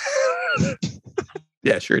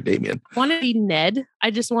 Yeah, sure, Damien. want to be Ned. I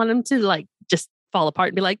just want him to just fall apart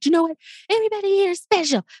and be like, do you know what? Everybody here is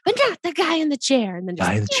special, but not the guy in the chair. And then just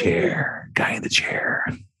Guy in the chair. Guy in the chair.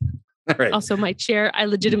 All right. Also, my chair. I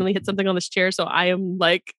legitimately hit something on this chair, so I am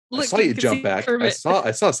like, I saw looking you to jump see back. Kermit.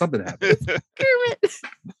 I saw something happen. Kermit.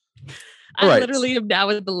 I All right. literally am now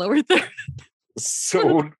in the lower third.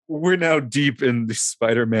 So we're now deep in the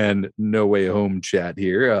Spider-Man No Way Home chat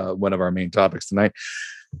here. One of our main topics tonight.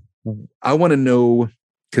 I want to know,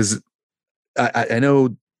 because I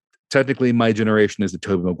know technically my generation is the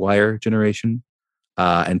Tobey Maguire generation.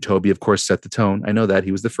 And Toby, of course, set the tone. I know that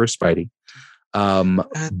he was the first Spidey. I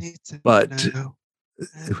need to But- know.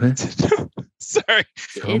 I need to know. Sorry.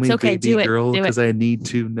 Tell It's me, okay, baby do it, girl, do it. because I need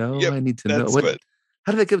to know. Yep, I need to know. That's What? what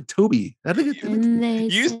How did I get Toby? How did I get? And they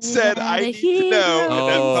you say said. that I a need to know. And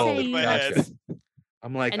that hero popped in my gotcha. head.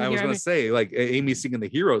 I'm like, And I was here gonna I'm- say, like Amy singing the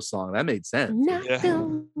hero song. That made sense. Not Yeah.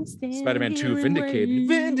 gonna stand Spider-Man 2 here and Vindicated. wait.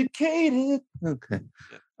 Vindicated. Okay.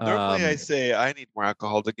 Normally, I Um, say I need more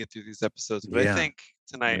alcohol to get through these episodes, but Yeah. I think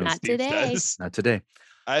tonight Not Steve today. does. Not today.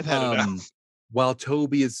 I've had enough. While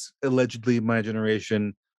Toby is allegedly my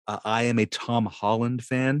generation, I am a Tom Holland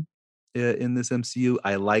fan in this MCU.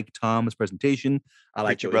 I like Tom's presentation. I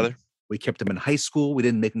like Preacher that brother. We kept him in high school. We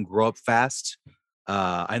didn't make him grow up fast.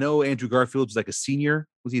 I know Andrew Garfield was like a senior.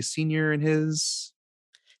 Was he a senior in his?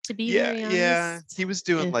 To be Yeah, very yeah. honest, He was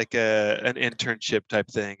doing yeah. like an internship type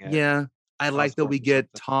thing. at- Yeah. I like that Osborn we or get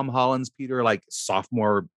something. Tom Holland's Peter like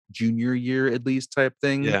sophomore, junior year at least type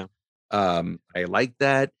thing. Yeah. I like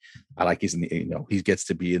that. I like he's in the, he gets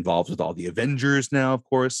to be involved with all the Avengers now, of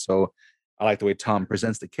course. So I like the way Tom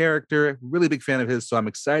presents the character. Really big fan of his. So I'm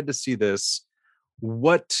excited to see this.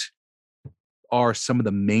 What are some of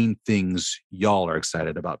the main things y'all are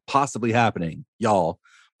excited about possibly happening? Y'all,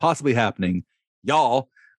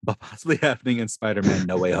 but possibly happening in Spider-Man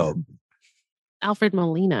No Way Home. Alfred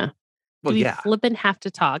Molina. Well, do we yeah. flippin' have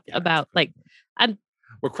to talk about like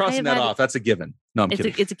We're crossing that off. That's a given. No, I'm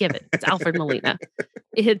kidding. it's a given. It's Alfred Molina.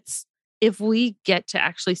 It's if we get to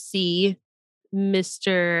actually see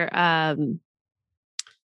Mr.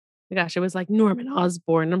 Gosh, it was like Norman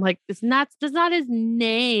Osborn. I'm like, that's not his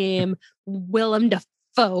name. Willem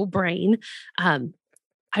Dafoe brain.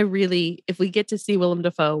 If we get to see Willem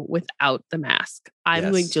Dafoe without the mask, I'm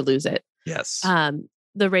going to lose it. Yes.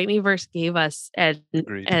 The Raimiverse gave us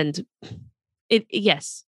Agreed. and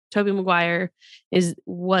yes, Tobey Maguire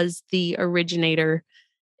was the originator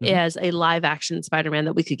as a live action Spider-Man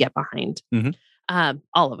that we could get behind.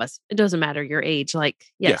 All of us. It doesn't matter your age. Like,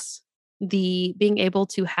 yes, the being able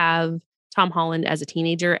to have Tom Holland as a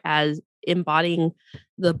teenager as embodying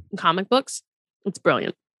the comic books, it's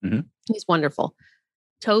brilliant. He's wonderful.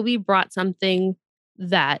 Toby brought something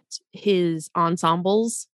that his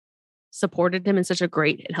ensembles supported him in such a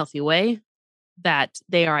great and healthy way that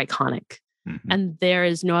they are iconic. And there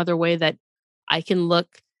is no other way that I can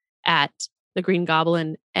look at the Green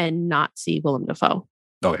Goblin and not see Willem Dafoe.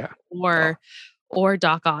 Oh, yeah. Or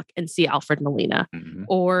Doc Ock and see Alfred Molina,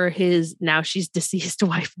 or his now she's deceased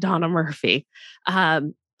wife, Donna Murphy.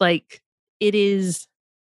 Like it's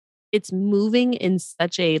moving in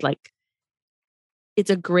such a it's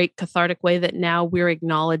a great cathartic way that now we're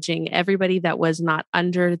acknowledging everybody that was not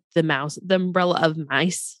under the umbrella of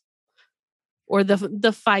mice, or the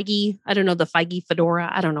Feige. I don't know, the Feige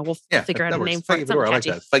fedora. I don't know. We'll figure out a name for it. Fedora, I like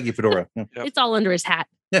that. Feige fedora. It's all under his hat.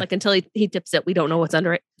 Like until he tips it, we don't know what's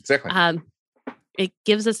under it. Exactly. It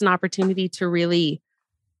gives us an opportunity to really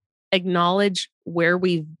acknowledge where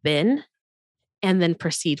we've been and then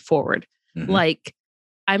proceed forward. Like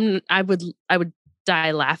I would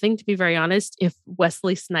die laughing, to be very honest, if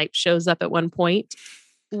Wesley Snipes shows up at one point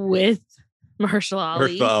with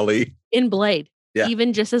Mahershala Ali in Blade,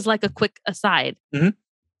 even just as like a quick aside.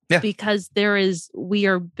 Because we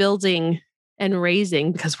are building and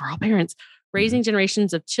raising, because we're all parents, raising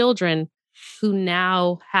generations of children who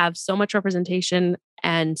now have so much representation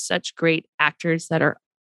and such great actors that are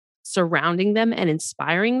surrounding them and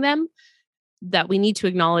inspiring them, that we need to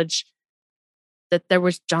acknowledge that there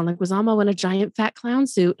was John Leguizamo in a giant fat clown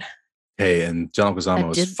suit. Hey, and John Leguizamo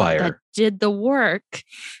was fire. That did the work.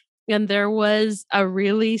 And there was a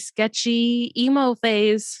really sketchy emo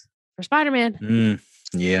phase for Spider-Man.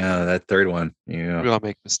 Yeah, that third one. Yeah. We all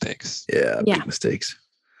make mistakes. Yeah, big mistakes.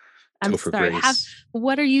 I'm sorry.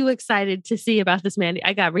 What are you excited to see about this, Mandy?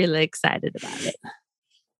 I got really excited about it.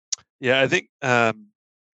 Yeah, I think I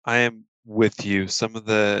am with you. Some of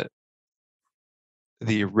the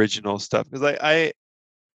original stuff, because I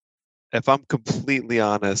if I'm completely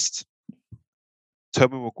honest,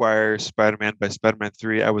 Tobey Maguire Spider-Man by Spider-Man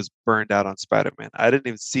 3, I was burned out on Spider-Man. I didn't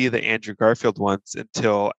even see the Andrew Garfield ones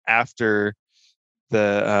until after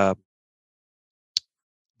the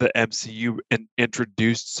MCU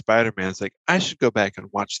introduced Spider-Man. It's like, I should go back and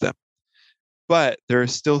watch them. But there are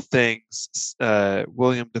still things,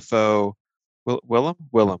 William Dafoe, Willem,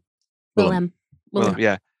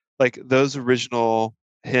 yeah. Like those original,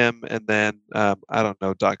 him, and then I don't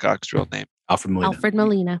know Doc Ock's real name. Alfred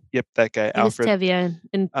Molina. Yep, that guy. He Alfred. Was Tevye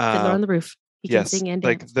in Fiddler on the Roof. He can sing and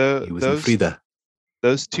dance. He was in Frida.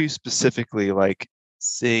 Those two specifically, like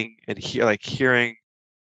seeing and hearing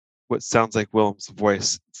what sounds like Willem's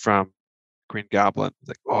voice from Green Goblin.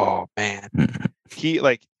 Like, oh man, he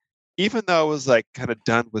even though I was like kind of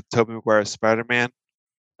done with Tobey Maguire's Spider-Man,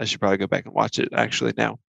 I should probably go back and watch it actually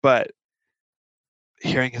now. But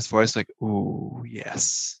hearing his voice, like, ooh,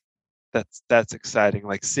 yes, that's exciting.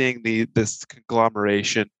 Like seeing this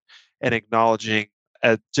conglomeration and acknowledging,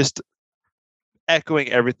 just echoing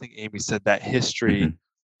everything Amy said, that history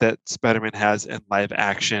that Spider-Man has in live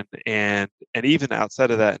action, and even outside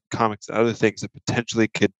of that, in comics and other things that potentially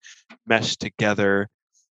could mesh together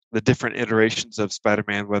the different iterations of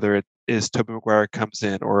Spider-Man, whether it is Tobey Maguire comes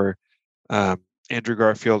in or Andrew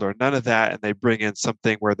Garfield or none of that, and they bring in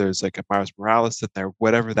something where there's like a Miles Morales in there,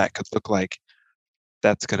 whatever that could look like,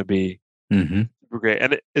 that's going to be super great.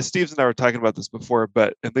 And Steve's and I were talking about this before,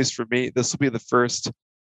 but at least for me, this will be the first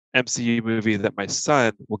MCU movie that my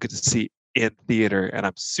son will get to see in theater, and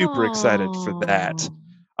I'm super excited for that.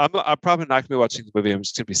 I'm probably not going to be watching the movie. I'm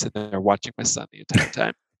just going to be sitting there watching my son the entire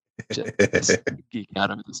time, just geeking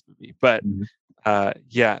out over this movie. But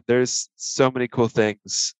yeah, there's so many cool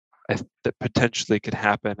things that potentially could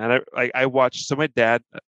happen. And I watched. So my dad,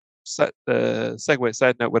 segue,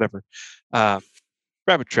 side note, whatever.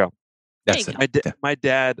 Rabbit Trail. That's it. My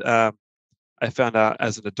dad. I found out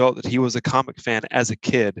as an adult that he was a comic fan as a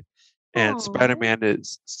kid, and Spider-Man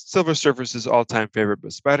is Silver Surfer's his all-time favorite,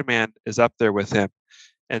 but Spider-Man is up there with him.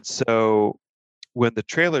 And so when the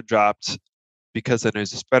trailer dropped, because I know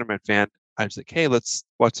he's a Spider-Man fan, I was like, hey, let's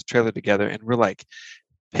watch the trailer together. And we're like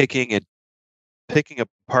picking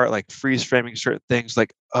apart, like freeze framing certain things.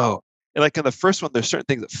 Like, oh, and like in the first one, there's certain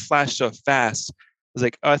things that flash so fast. I was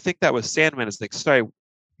like, oh, I think that was Sandman. It's like, sorry, you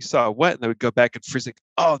saw what? And they would go back and freeze, like,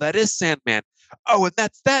 oh, that is Sandman. Oh, and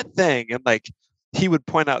that's that thing. And like he would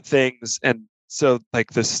point out things. And so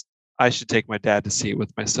like this, I should take my dad to see it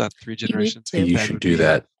with my son, 3 generations. to. You should do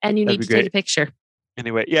that. And you That'd need be to take great. a picture.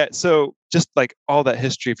 Anyway, yeah. So just like all that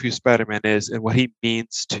history of who Spider-Man is and what he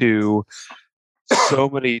means to so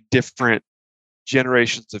many different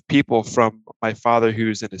generations of people, from my father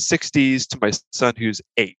who's in his 60s to my son who's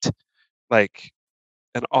 8, like,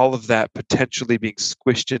 and all of that potentially being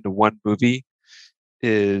squished into one movie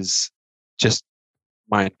is just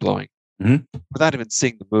mind-blowing. Mhm. Without even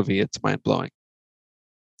seeing the movie, it's mind-blowing.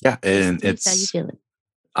 Yeah, and That's how you it's feel it.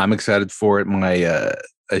 I'm excited for it.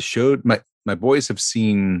 I showed my boys have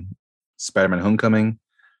seen Spider-Man Homecoming.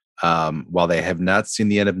 While they have not seen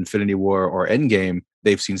the end of Infinity War or Endgame,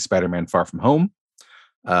 they've seen Spider-Man Far From Home.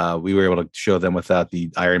 We were able to show them without the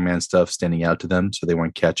Iron Man stuff standing out to them, so they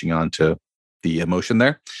weren't catching on to the emotion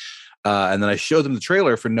there. And then I showed them the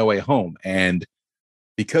trailer for No Way Home, and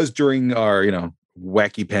because during our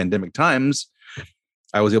wacky pandemic times,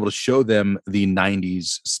 I was able to show them the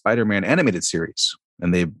 90s Spider-Man animated series.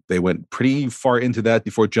 And they went pretty far into that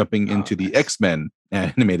before jumping into the X-Men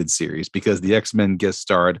animated series, because the X-Men guest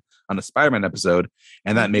starred on a Spider-Man episode,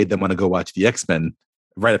 and that made them want to go watch the X-Men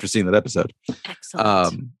right after seeing that episode.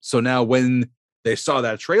 Excellent. So now when they saw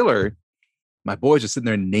that trailer, my boys are sitting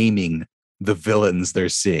there naming the villains they're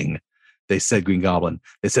seeing. They said Green Goblin.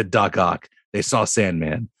 They said Doc Ock. They saw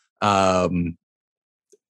Sandman.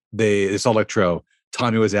 They saw Electro.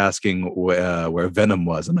 Tommy was asking where Venom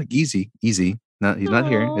was. I'm like, easy. No, he's not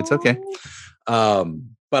here. It's okay.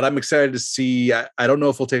 But I'm excited to see. I don't know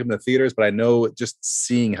if we'll take them to theaters, but I know just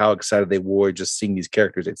seeing how excited they were just seeing these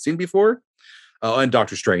characters they'd seen before. And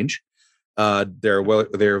Doctor Strange. They're well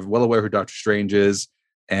aware who Doctor Strange is.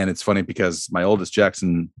 And it's funny because my oldest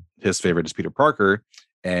Jackson, his favorite is Peter Parker.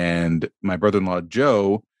 And my brother-in-law,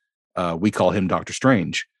 Joe, we call him Doctor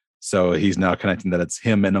Strange. So he's now connecting that it's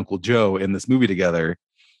him and Uncle Joe in this movie together.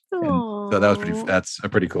 And so that's a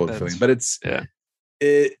pretty cool feeling. But it's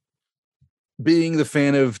being the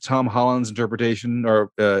fan of Tom Holland's interpretation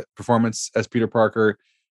or performance as Peter Parker,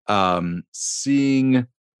 seeing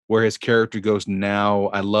where his character goes now.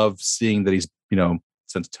 I love seeing that he's,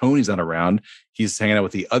 since Tony's not around, he's hanging out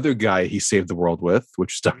with the other guy he saved the world with,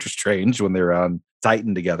 which is Doctor Strange, when they were on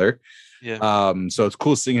Titan together. Yeah. So it's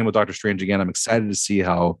cool seeing him with Doctor Strange again. I'm excited to see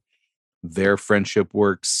how their friendship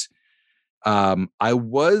works. I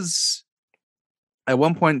was at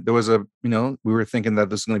one point, there was we were thinking that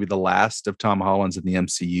this was going to be the last of Tom Holland's in the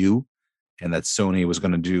MCU, and that Sony was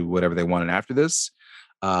going to do whatever they wanted after this.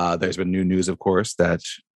 There's been new news, of course, that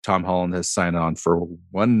Tom Holland has signed on for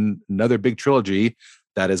another big trilogy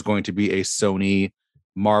that is going to be a Sony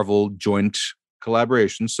Marvel joint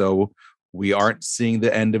collaboration. So we aren't seeing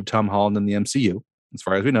the end of Tom Holland in the MCU, as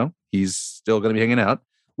far as we know. He's still going to be hanging out,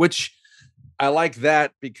 which I like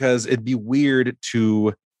that, because it'd be weird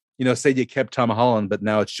to, say you kept Tom Holland, but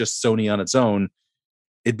now it's just Sony on its own.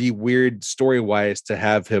 It'd be weird story-wise to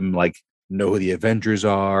have him know who the Avengers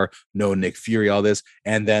are, know Nick Fury, all this,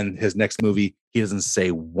 and then his next movie, he doesn't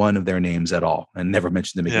say one of their names at all and never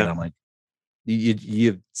mention them again. I'm like,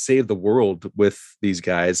 you save the world with these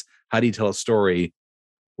guys. How do you tell a story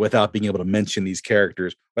without being able to mention these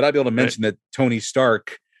characters, without being able to mention that Tony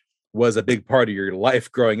Stark was a big part of your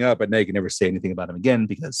life growing up, and now you can never say anything about him again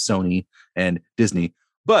because Sony and Disney.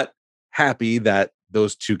 But happy that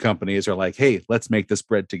those two companies are like, hey, let's make this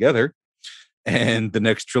bread together. And the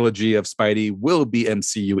next trilogy of Spidey will be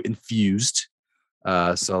MCU infused.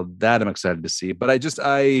 So that I'm excited to see. But I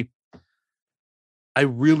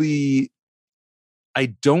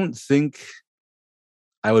don't think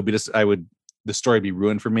the story would be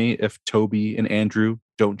ruined for me if Toby and Andrew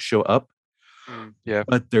don't show up. Yeah.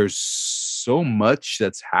 But there's so much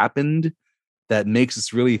that's happened that makes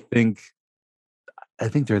us really think, I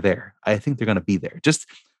think they're there. I think they're going to be there. Just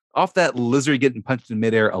off that lizard getting punched in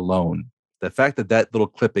midair alone. The fact that little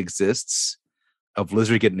clip exists of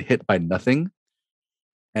Lizard getting hit by nothing,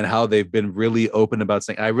 and how they've been really open about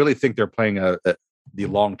saying, I really think they're playing the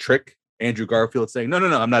long trick. Andrew Garfield saying, no,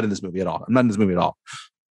 I'm not in this movie at all. I'm not in this movie at all.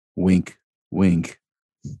 Wink, wink.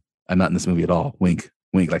 I'm not in this movie at all. Wink,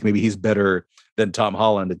 wink. Like maybe he's better than Tom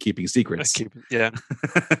Holland at keeping secrets. Yeah.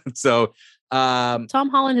 So Tom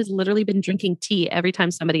Holland has literally been drinking tea every time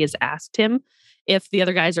somebody has asked him if the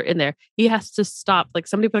other guys are in there. He has to stop. Like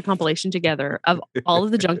somebody put a compilation together of all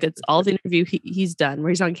of the junkets, all the interview he's done where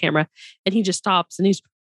he's on camera, and he just stops and he's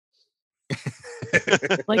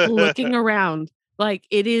like looking around. Like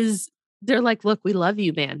it is, they're like, look, we love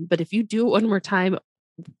you, man. But if you do it one more time,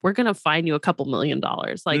 we're going to fine you $2 million.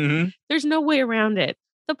 Like there's no way around it.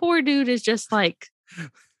 The poor dude is just like,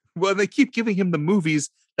 well, they keep giving him the movies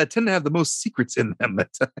that tend to have the most secrets in them at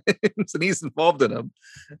times, and he's involved in them.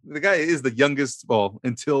 The guy is the youngest, well,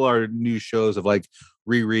 until our new shows of like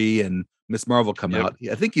Riri and Miss Marvel come out.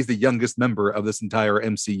 I think he's the youngest member of this entire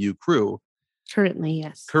MCU crew. Currently,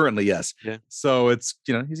 yes. Yeah. So it's,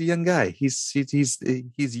 you know, he's a young guy. He's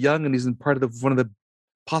young, and he's in part of one of the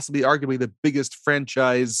possibly arguably the biggest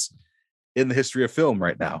franchise in the history of film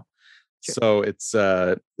right now. Sure. So it's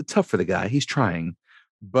tough for the guy. He's trying,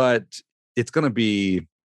 but it's going to be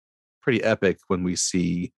pretty epic when we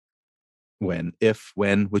see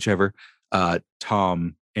whichever,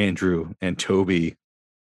 Tom, Andrew, and Toby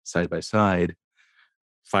side by side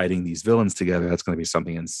fighting these villains together. That's going to be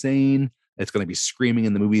something insane. It's going to be screaming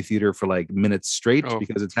in the movie theater for like minutes straight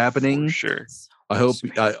because it's happening. Sure. I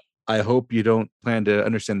hope you don't plan to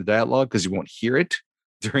understand the dialogue because you won't hear it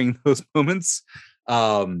during those moments.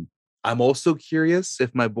 I'm also curious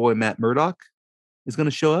if my boy Matt Murdock is going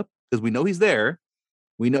to show up, because we know he's there.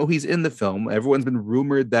 We know he's in the film. Everyone's been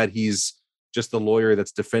rumored that he's just a lawyer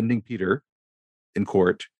that's defending Peter in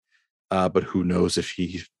court. But who knows if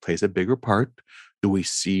he plays a bigger part? Do we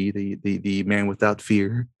see the man without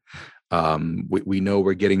fear? We know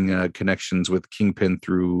we're getting connections with Kingpin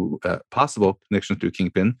through possible connections through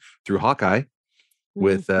Kingpin through Hawkeye,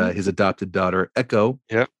 with his adopted daughter Echo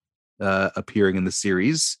appearing in the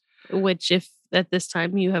series. Which, if at this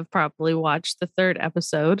time you have probably watched the 3rd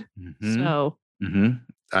episode, so some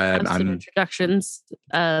introductions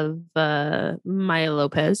of Maya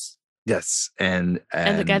Lopez. Yes, and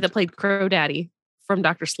the guy that played Crow Daddy from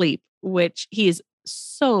Dr. Sleep, which he is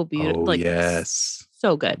so beautiful. Oh, yes,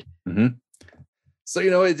 so good. So,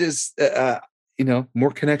 you know, it is,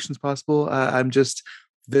 more connections possible.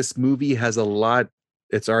 This movie has a lot.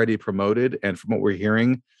 It's already promoted. And from what we're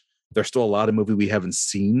hearing, there's still a lot of movie we haven't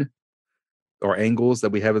seen, or angles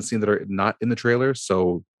that we haven't seen that are not in the trailer.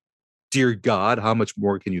 So, dear God, how much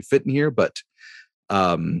more can you fit in here? But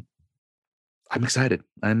I'm excited.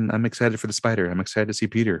 I'm excited for the Spider. I'm excited to see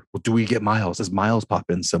Peter. Well, do we get Miles? Does Miles pop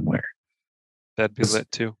in somewhere? That'd be lit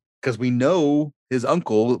too. Because we know his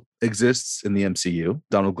uncle exists in the MCU.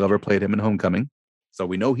 Donald Glover played him in Homecoming, so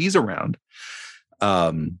we know he's around.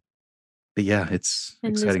 But yeah, it's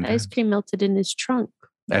exciting. Ice cream melted in his trunk.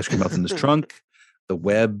 Ice cream melted in his trunk. The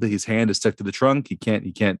web, his hand is stuck to the trunk. He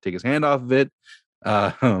can't take his hand off of it.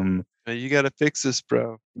 You got to fix this,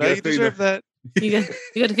 bro. No, you deserve that. You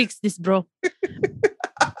got to fix this, bro.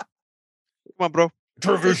 Come on, bro.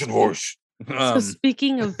 Television horse. So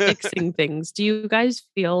speaking of fixing things, do you guys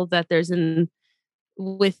feel that there's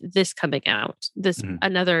with this coming out,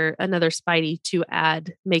 another Spidey to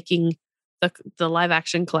add, making the live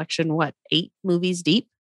action collection 8 movies deep?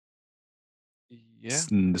 Yeah,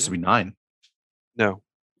 this will be 9. No.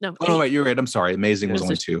 Oh, wait, you're right. I'm sorry. Amazing was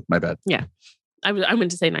only 2. My bad. Yeah, I meant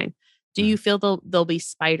to say 9. Do you feel there'll be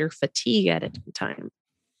spider fatigue at any time?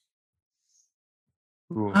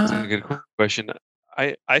 Ooh, that's a good question.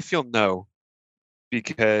 I feel no,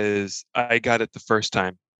 because I got it the first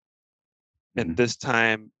time. And this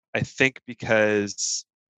time, I think because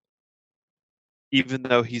even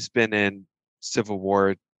though he's been in Civil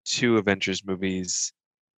War, 2 Avengers movies,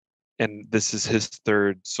 and this is his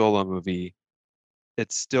 3rd solo movie,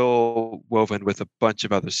 it's still woven with a bunch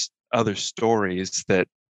of other stories that,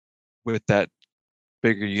 with that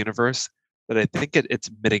bigger universe, that I think it's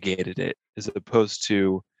mitigated it, as opposed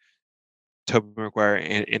to Tobey Maguire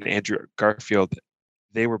and Andrew Garfield.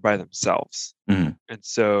 They were by themselves. And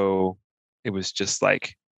so it was just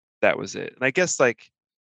like, that was it. And I guess like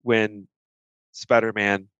when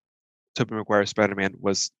Spider-Man, Tobey Maguire Spider-Man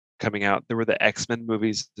was coming out, there were the X-Men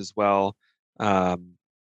movies as well. And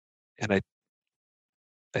I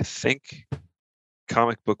think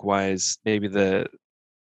comic book wise, maybe the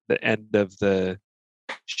end of the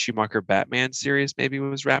Schumacher Batman series maybe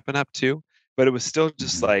was wrapping up too. But it was still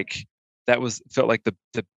just like, felt like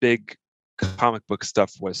the big comic book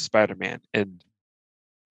stuff was Spider-Man. And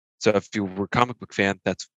so if you were a comic book fan,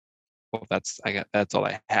 that's all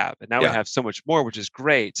I have. And now we have so much more, which is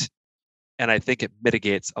great. And I think it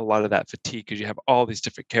mitigates a lot of that fatigue, because you have all these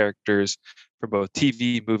different characters from both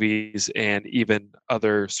TV, movies, and even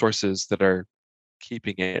other sources that are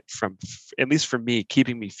keeping it from, at least for me,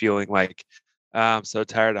 keeping me feeling like, I'm so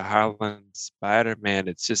tired of Holland Spider-Man.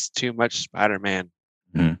 It's just too much Spider-Man.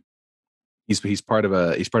 he's part of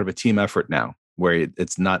a team effort now, where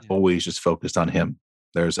it's not always just focused on him.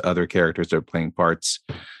 There's other characters that are playing parts.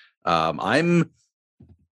 I'm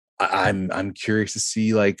curious to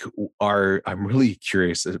see I'm really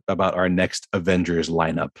curious about our next Avengers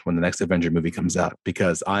lineup when the next Avenger movie comes out,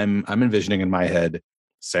 because I'm envisioning in my head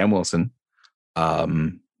Sam Wilson,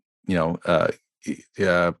 Captain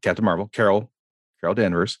Marvel, Carol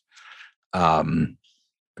Danvers,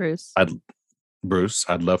 Bruce.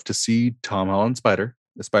 I'd love to see Tom Holland the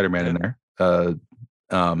Spider-Man in there.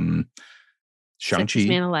 Shang-Chi. Sexiest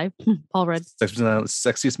man alive, Paul Rudd.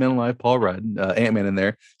 Sexiest man alive, Paul Rudd. Ant-Man in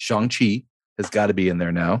there. Shang-Chi has got to be in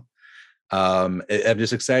there now. I'm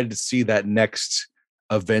just excited to see that next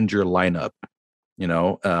Avenger lineup.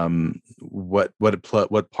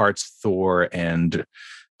 What parts Thor and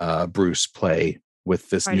Bruce play with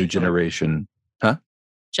this Party new Thor. Generation. Huh?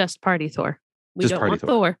 Just Party Thor. We Just don't Party want Thor.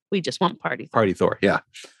 Thor. We just want Party Thor. Party Thor, yeah.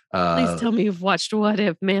 Please tell me you've watched What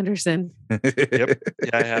If, Manderson. Yep. Yeah,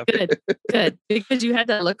 I have. Good. Because you had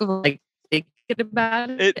that look of like thinking about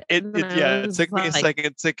it. It took me a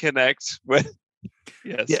second to connect with.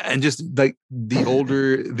 Yes. Yeah, and just like the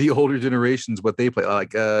older generations, what they play, like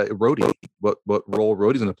Rhodey, what role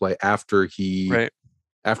Rhodey's going to play after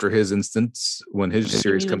his instance, when his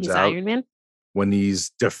series comes out, Iron Man? when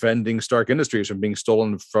he's defending Stark Industries from being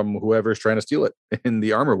stolen from whoever's trying to steal it in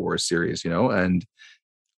the Armor Wars series, and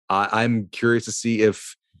I'm curious to see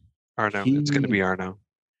if Arno. It's going to be Arno.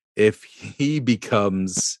 If he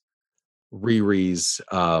becomes Riri's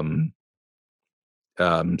Mentor.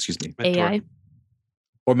 AI.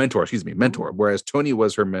 Or mentor. Whereas Tony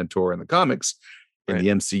was her mentor in the comics. In the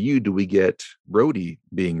MCU, do we get Rhodey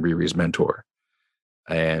being Riri's mentor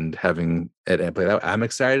and having it play out? I'm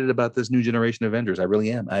excited about this new generation of Avengers. I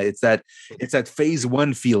really am. It's that phase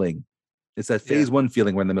one feeling. It's that phase one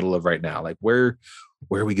feeling we're in the middle of right now. Like where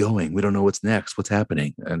are we going? We don't know what's next. What's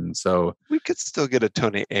happening? And so we could still get a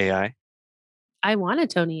Tony AI. I want a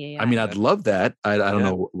Tony AI. I mean, I'd love that. I don't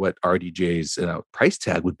know what RDJ's price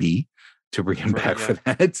tag would be to bring him back for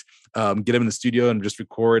that. Get him in the studio and just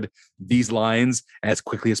record these lines as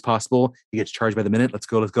quickly as possible. He gets charged by the minute. Let's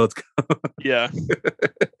go. Yeah.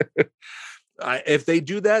 If they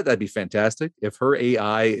do that, that'd be fantastic. If her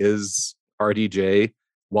AI is RDJ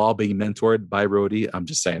while being mentored by Rhodey, I'm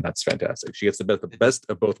just saying that's fantastic. She gets the best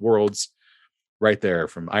of both worlds right there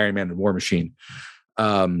from Iron Man and War Machine.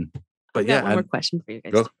 But I've got one more question for you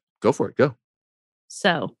guys. Go for it. Go.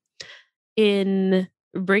 So, in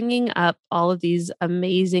bringing up all of these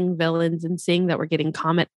amazing villains and seeing that we're getting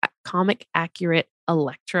comic accurate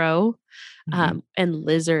Electro, and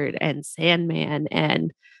Lizard and Sandman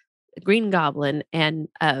and Green Goblin and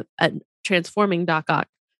a transforming Doc Ock,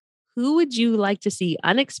 who would you like to see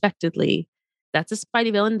unexpectedly? That's a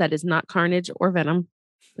Spidey villain that is not Carnage or Venom.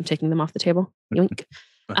 I'm taking them off the table. Yoink.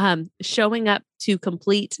 Showing up to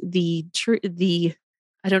complete the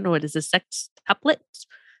I don't know what is a sextuplet,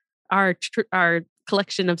 our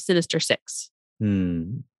collection of Sinister Six.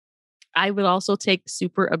 I would also take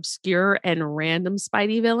super obscure and random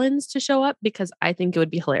Spidey villains to show up because I think it would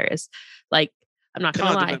be hilarious. Like, I'm not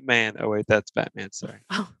gonna lie. Condiment Man. Oh wait, that's Batman. Sorry.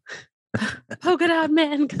 Oh. Polka Dot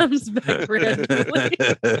Man comes back randomly.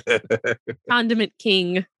 Condiment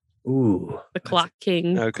King. Ooh, the Clock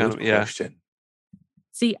King. Oh, question.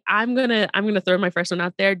 See, I'm gonna throw my first one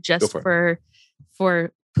out there just for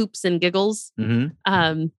poops and giggles.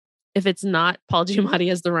 If it's not Paul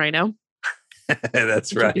Giamatti as the Rhino,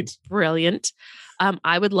 that's right. Brilliant.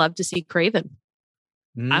 I would love to see Craven.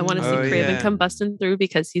 I want to see Craven come busting through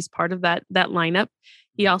because he's part of that lineup.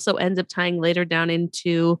 He also ends up tying later down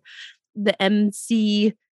into the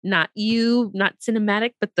MC, not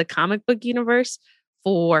cinematic, but the comic book universe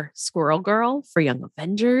for Squirrel Girl, for Young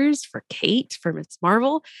Avengers, for Kate, for Miss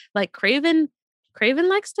Marvel. Like Craven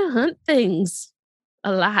likes to hunt things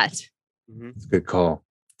a lot. It's a good call.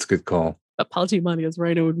 But Paul Giamatti as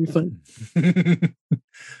Rhino would be fun.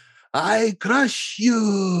 I crush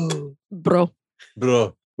you, bro.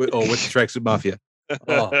 With the Tracksuit Mafia.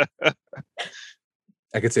 Oh.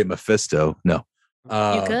 I could say Mephisto. No,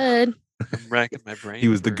 you could. I'm racking my brain. He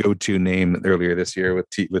was the go-to name earlier this year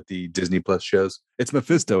with the Disney Plus shows. It's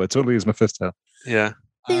Mephisto. It totally is Mephisto. Yeah.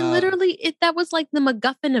 They literally that was like the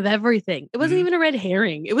MacGuffin of everything. It wasn't even a red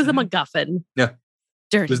herring. It was a MacGuffin. Yeah.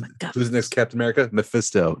 Dirty MacGuffin. Who's the next Captain America?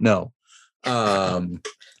 Mephisto. No.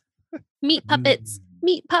 Meat puppets.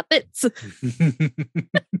 Meat puppets.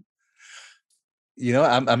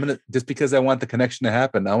 I'm gonna, just because I want the connection to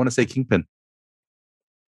happen, I want to say Kingpin.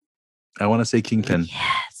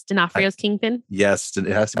 Yes. D'Onofrio's Kingpin. Yes, it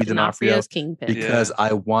has to be D'Onofrio's Kingpin. because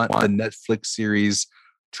I want the Netflix series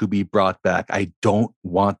to be brought back. I don't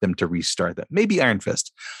want them to restart them. Maybe Iron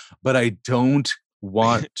Fist, but I don't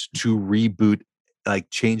want to reboot, like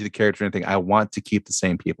change the character or anything. I want to keep the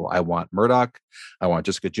same people. I want Murdoch. I want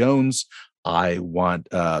Jessica Jones. I want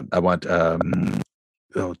oh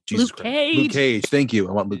Jesus Luke Christ. Cage. Luke Cage. Thank you.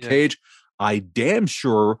 I want Luke Yeah. Cage. I damn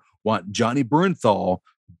sure want Johnny Bernthal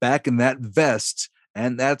back in that vest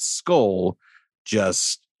and that skull,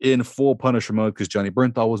 just in full Punisher mode, because Johnny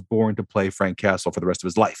Bernthal was born to play Frank Castle for the rest of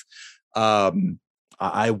his life.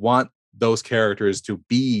 I want those characters to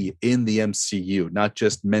be in the MCU, not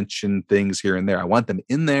just mention things here and there. I want them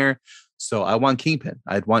in there. So I want Kingpin.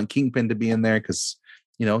 I'd want Kingpin to be in there because,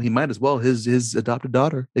 you know, he might as well. His adopted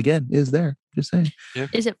daughter, again, is there. Just saying.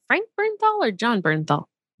 Is it Frank Bernthal or John Bernthal?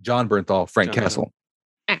 John Bernthal, Frank John Castle.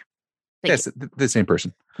 Thank Yes, the same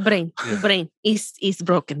person. Brain. Yeah. Brain. He's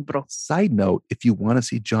broken, bro. Side note, if you want to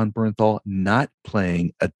see John Bernthal not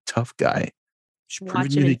playing a tough guy, should prove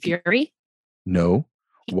Watch you him in that- Fury. No,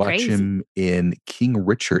 He watch crazy. him in King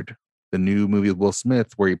Richard, the new movie with Will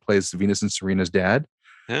Smith, where he plays Venus and Serena's dad.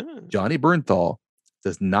 Yeah. Johnny Bernthal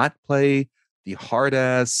does not play the hard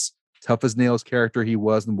ass, tough as nails character he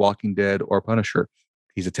was in Walking Dead or Punisher.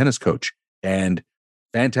 He's a tennis coach and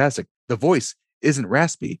fantastic. The voice isn't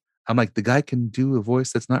raspy. I'm like, the guy can do a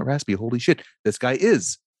voice that's not raspy. Holy shit. This guy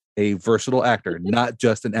is a versatile actor, not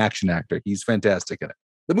just an action actor. He's fantastic in it.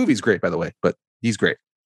 The movie's great, by the way, but he's great.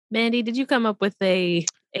 Mandy, did you come up with a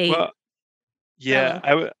Well,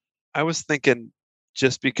 yeah, I was thinking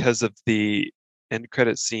just because of the end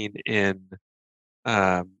credit scene in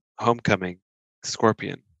Homecoming,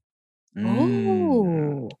 Scorpion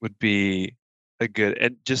oh would be a good,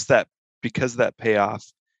 and just that, because of that payoff.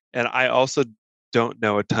 And I also don't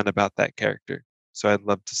know a ton about that character, so I'd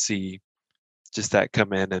love to see just that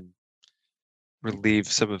come in and relieve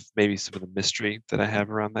some of the mystery that I have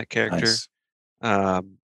around that character. Nice.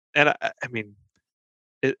 And I mean,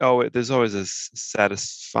 there's always a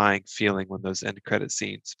satisfying feeling when those end credit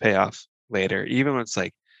scenes pay off later, even when it's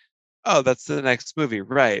like, oh, that's the next movie,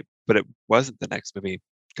 right? But it wasn't the next movie.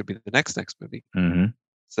 Could be the next movie. Mhm.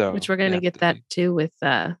 So, which we're going to yeah, get that too with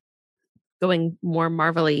going more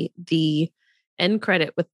Marvel-y, the end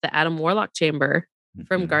credit with the Adam Warlock chamber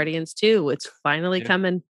from Mhm. Guardians 2. It's finally Yeah.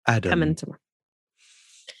 coming Adam. tomorrow.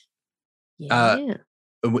 Uh, Yeah.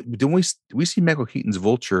 Don't we see Michael Keaton's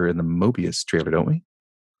Vulture in the Mobius trailer, don't we?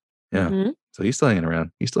 Yeah. Mhm. So he's still hanging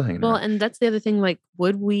around. Well, and that's the other thing. Like,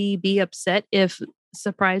 would we be upset if,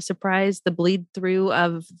 surprise, surprise, the bleed through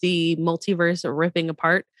of the multiverse ripping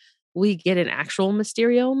apart, we get an actual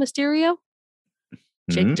Mysterio?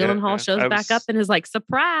 Jake Mhm. Gyllenhaal Yeah, shows I back up was- and is like,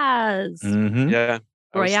 surprise, Mhm. Yeah,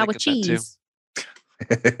 I was Royale with thinking that too. cheese.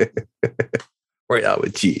 Royale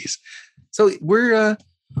with cheese. So we're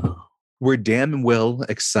damn well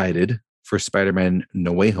excited for Spider-Man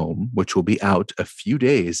No Way Home, which will be out a few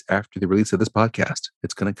days after the release of this podcast.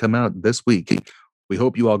 It's going to come out this week. We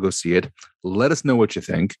hope you all go see it. Let us know what you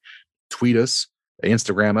think. Tweet us,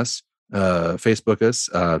 Instagram us, Facebook us,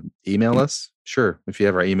 email us. Sure, if you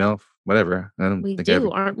have our email, whatever. I don't We think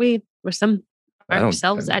do, aren't we? We're some I don't-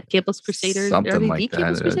 ourselves at Capeless Crusaders. something like that. Do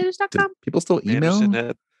TheCaplessCrusaders.com. people still email? Anderson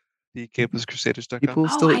at thecapelesscrusaders.com. People Oh,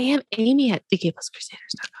 still I am Amy at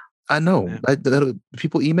TheCaplessCrusaders.com. I know. Yeah.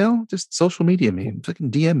 People email, just social media me,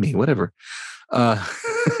 fucking DM me, whatever. Nah.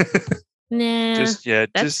 Just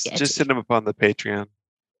sketchy. just hit them up on the Patreon.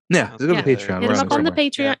 yeah, go to Yeah. Patreon. Hit We're him on up on the somewhere.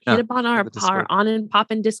 Patreon. Yeah. Hit up on our the Discord. On and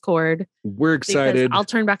Poppin' Discord. We're Because excited. I'll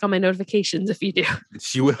turn back on my notifications if you do.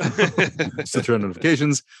 She will still turn on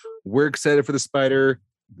notifications. We're excited for the spider.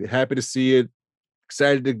 Happy to see it.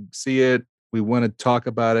 Excited to see it. We want to talk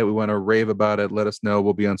about it. We want to rave about it. Let us know.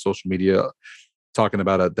 We'll be on social media talking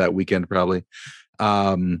about it that weekend probably.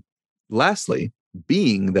 Lastly,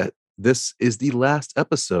 being that this is the last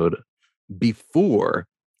episode before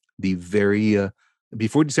the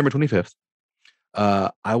before December 25th,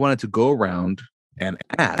 I wanted to go around and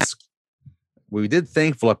ask. We did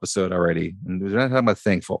thankful episode already, and we're not talking about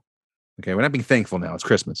thankful. Okay, we're not being thankful now. It's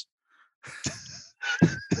Christmas.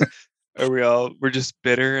 Are we're just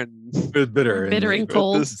bitter and We're bitter, We're bitter and but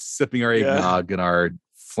cold. this- sipping our Yeah. eggnog and our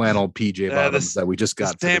flannel PJ bottoms this- that we just this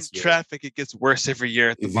got for damn this year. traffic, it gets worse every year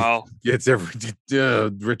at the mall. It's every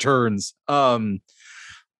returns.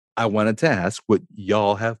 I wanted to ask what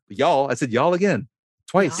y'all have. Y'all, I said y'all again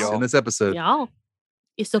twice Y'all. in this episode. Y'all.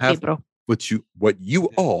 It's okay, Have- bro. What you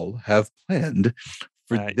all have planned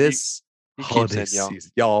for You- this you keep holiday saying y'all.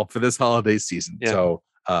 season, y'all for this holiday season. Yeah. So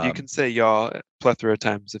You can say y'all a plethora of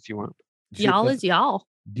times if you want. do you Y'all pleth- is y'all.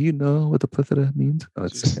 Do you know what the plethora means? Oh,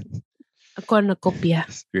 that's Just- okay. A cornucopia.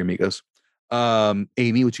 Your amigos.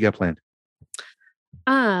 Amy, what you got planned?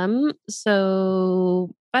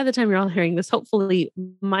 So by the time you're all hearing this, hopefully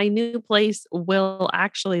my new place will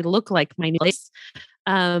actually look like my new place.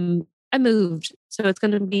 I moved, so it's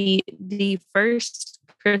going to be the first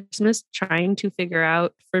Christmas trying to figure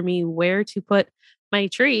out for me where to put my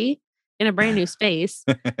tree in a brand new space,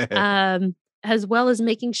 as well as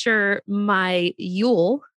making sure my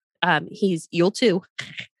Yule, he's Yule 2.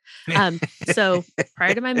 So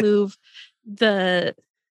prior to my move,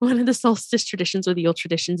 one of the solstice traditions or the Yule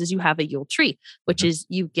traditions is you have a Yule tree, which is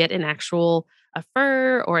you get an actual a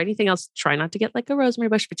fir or anything else. Try not to get like a rosemary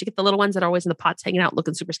bush, but you get the little ones that are always in the pots hanging out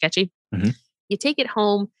looking super sketchy. You take it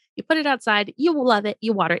home, you put it outside, you will love it,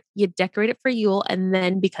 you water it, you decorate it for Yule, and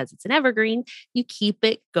then because it's an evergreen, you keep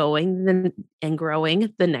it going and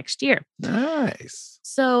growing the next year. Nice.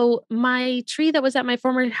 So my tree that was at my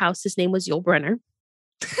former house, his name was Yule Brenner.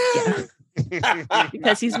 Yeah.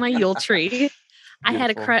 Because he's my Yule tree.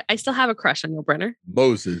 I still have a crush on Yul Brenner.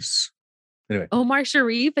 Moses. Anyway. Omar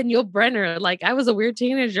Sharif and Yul Brenner. Like, I was a weird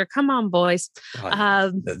teenager. Come on, boys.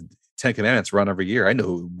 The Ten Commandments run every year. I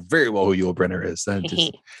know very well who Yul Brenner is.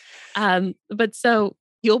 But so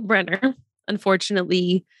Yul Brenner,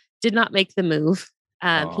 unfortunately, did not make the move.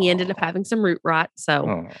 He ended up having some root rot.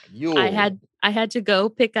 So I had to go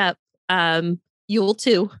pick up Yule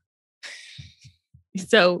 2.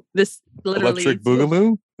 So this literally Electric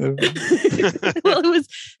Boogaloo. Well,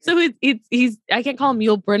 he's I can't call him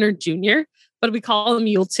Yul Brenner Jr., but we call him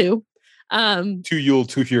Yule 2. Too Yule,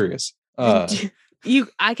 too furious.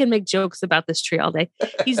 I can make jokes about this tree all day.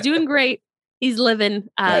 He's doing great. He's living.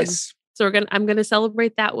 Nice. So I'm gonna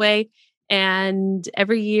celebrate that way. And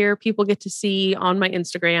every year people get to see on my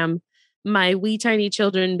Instagram my wee tiny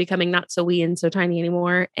children becoming not so wee and so tiny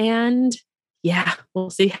anymore. And yeah, we'll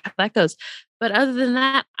see how that goes. But other than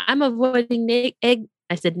that, I'm avoiding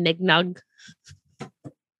I said eggnog.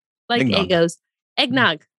 Like eggnog. Eggos.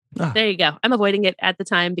 Eggnog. Ah. There you go. I'm avoiding it at the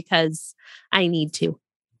time because I need to.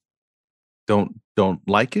 Don't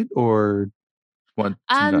like it or want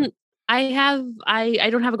to not? I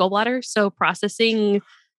don't have a gallbladder, so processing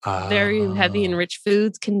very heavy and rich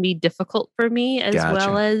foods can be difficult for me, as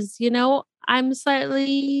well as, I'm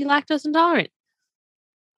slightly lactose intolerant.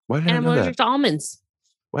 Why did I I'm know allergic to almonds.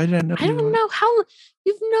 Why did I know? I don't know how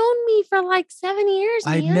you've known me for like 7 years.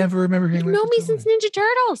 I never remember hearing. You've known me since Ninja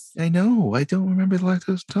Turtles. I know. I don't remember the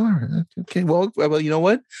lactose intolerant. Okay. Well, you know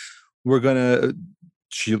what? We're gonna.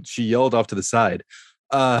 She yelled off to the side.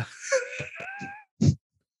 Yeah,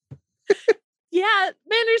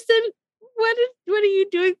 Manderson. What are you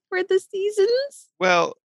doing for the seasons?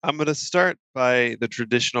 Well, I'm going to start by the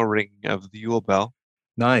traditional ringing of the Yule bell.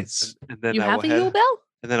 Nice. And then you have a Yule bell?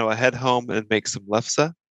 And then I will head home and make some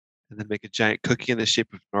lefse, and then make a giant cookie in the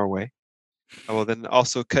shape of Norway. I will then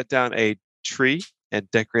also cut down a tree and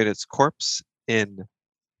decorate its corpse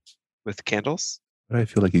with candles. I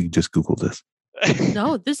feel like you just Googled this.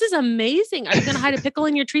 No, this is amazing. Are you going to hide a pickle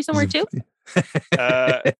in your tree somewhere too?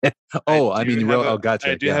 Gotcha. I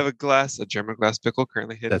do have a German glass pickle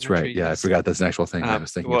currently hidden. That's right. Yeah, yes. I forgot that's an actual thing. I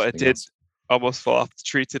was thinking. Well, it did almost fall off the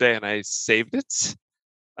tree today, and I saved it.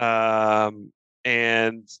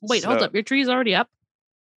 And wait, hold up. Your tree is already up?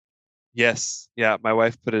 Yes. Yeah, my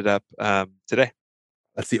wife put it up today.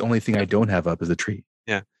 That's the only thing I don't have up is a tree.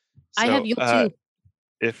 Yeah. So, I have you too.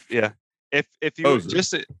 If you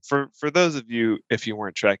just for those of you, if you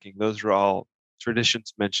weren't tracking, those are all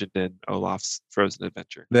traditions mentioned in Olaf's Frozen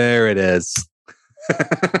Adventure. There it is.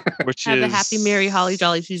 Which have is a happy, merry, holly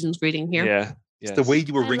jolly seasons greeting here. Yeah. Yes. The way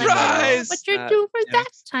you were ringing that out. What you're doing for that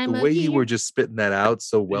time the way you were just spitting that out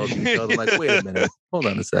so well detailed. I'm like, wait a minute, hold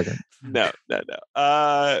on a second. No.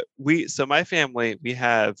 So my family, we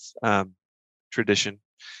have tradition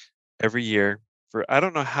every year for, I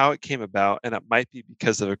don't know how it came about, and it might be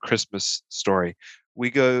because of a Christmas story. We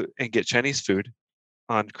go and get Chinese food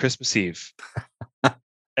on Christmas Eve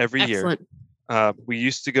every year. We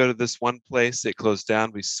used to go to this one place. It closed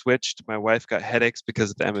down. We switched. My wife got headaches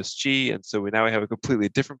because of the MSG. And so we have a completely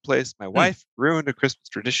different place. My wife ruined a Christmas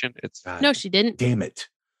tradition. No, she didn't. Damn it.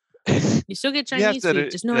 You still get Chinese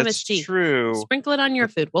food. Just no MSG. True. Sprinkle it on your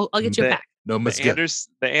food. Well, I'll get you a pack. No MSG.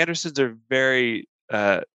 The Andersons are very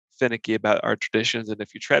finicky about our traditions. And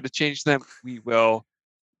if you try to change them, we will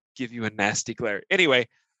give you a nasty glare. Anyway,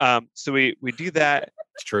 so we do that.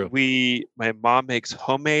 It's true. My mom makes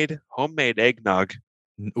homemade eggnog.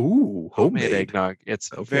 Ooh, homemade eggnog.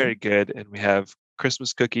 It's very good. And we have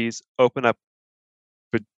Christmas cookies. Open up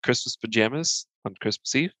Christmas pajamas on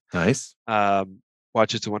Christmas Eve. Nice.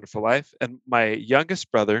 Watch It's a Wonderful Life. And my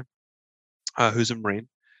youngest brother, who's a Marine,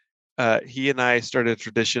 he and I started a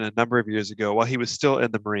tradition a number of years ago while he was still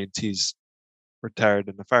in the Marines. He's retired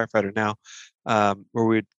and a firefighter now. where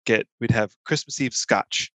we'd have Christmas Eve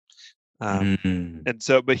scotch. Mm, And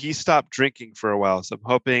so, but he stopped drinking for a while. So I'm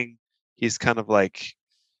hoping he's kind of like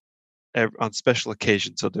on special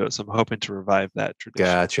occasions he'll do it. So I'm hoping to revive that tradition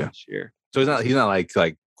gotcha. this year. So he's not like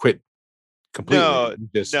quit completely. No, He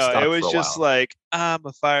just no, it stopped for was a just while. like I'm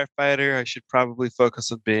a firefighter. I should probably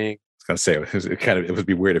focus on being. I was gonna say it would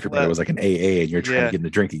be weird if your brother was like an AA and you're trying to Yeah. get him to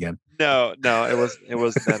drink again. No, it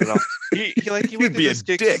wasn't that at all. He went You'd through be a this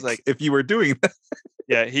kick. dick He's like, if you were doing that.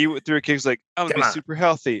 yeah, he went through a kick. He's like, I'm gonna Come be on. super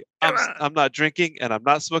healthy. Come on. I'm not drinking and I'm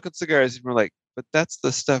not smoking cigars. And we're like, but that's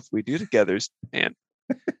the stuff we do together, man.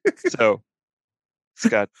 So,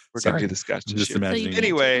 Scott, we're gonna Sorry. do the Scotch I'm this just year. imagining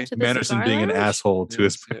Anyway, Manderson being an asshole to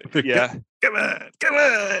his brother. Yeah. Come on.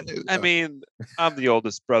 I mean, I'm the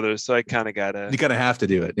oldest brother, so I kind of gotta. You kind of have to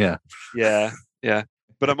do it. Yeah. Yeah.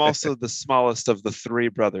 But I'm also the smallest of the three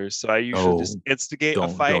brothers, so I usually just instigate a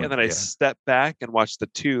fight, and then I step back and watch the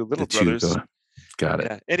two little brothers. Got it.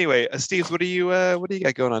 Yeah. Anyway, Steve, what do you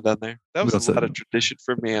got going on down there? That was a lot of tradition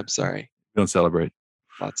for me. I'm sorry. We don't celebrate.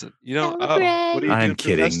 Lots of you don't. Oh, what are you doing? I'm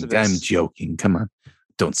kidding. I'm joking. Come on.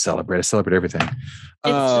 Don't celebrate. I celebrate everything.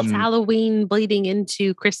 It's Halloween bleeding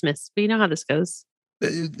into Christmas, but you know how this goes.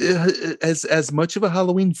 As much of a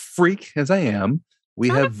Halloween freak as I am,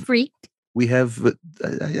 a freak. We have.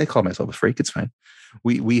 I call myself a freak. It's fine.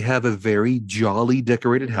 We have a very jolly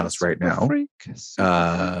decorated house right now.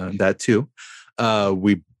 That too.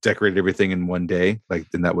 We decorated everything in one day,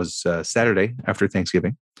 and that was Saturday after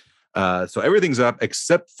Thanksgiving. So everything's up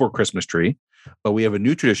except for Christmas tree. But we have a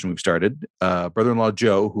new tradition we've started. Brother-in-law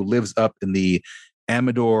Joe, who lives up in the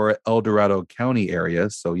Amador, El Dorado County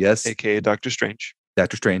area. So yes, aka Dr. Strange.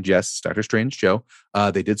 Dr. Strange, yes, Dr. Strange, Joe.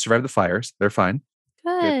 They did survive the fires. They're fine.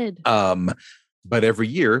 Good. But every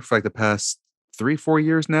year for like the past 3-4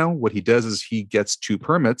 years now, what he does is he gets 2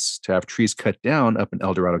 permits to have trees cut down up in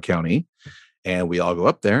El Dorado County. And we all go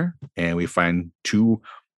up there and we find 2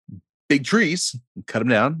 big trees, cut them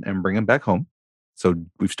down and bring them back home. So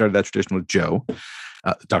we've started that tradition with Joe,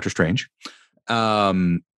 Dr. Strange.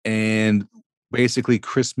 And basically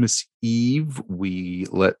Christmas Eve, we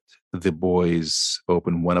let the boys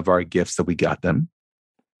open one of our gifts that we got them.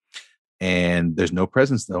 And there's no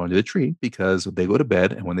presents though under the tree because they go to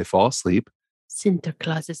bed and when they fall asleep, Santa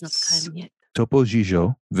Claus is not come yet. Topo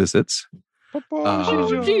Gigio visits.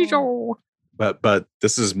 Gigio. But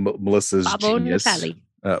this is Melissa's Babo genius. Natali.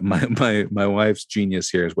 My wife's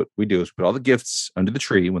genius here is what we do is put all the gifts under the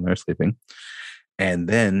tree when they're sleeping. And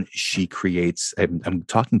then she creates, I'm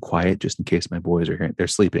talking quiet just in case my boys are here. They're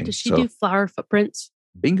sleeping. Does she do flower footprints?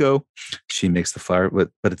 Bingo. She makes the flour,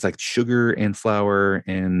 but it's like sugar and flour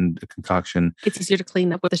and a concoction. It's easier to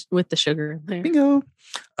clean up with the sugar in there. Bingo.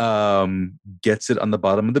 Gets it on the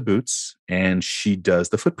bottom of the boots and she does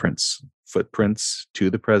the footprints. Footprints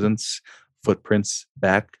to the presents, footprints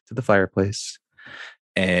back to the fireplace.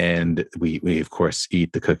 And we of course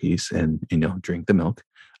eat the cookies and drink the milk.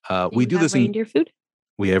 We do this reindeer food.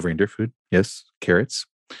 We have reindeer food. Yes, carrots.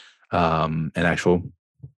 And actual.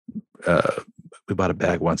 We bought a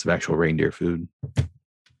bag once of actual reindeer food.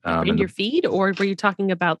 Reindeer feed, or were you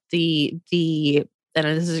talking about the? And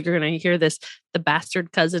this is you're going to hear this: the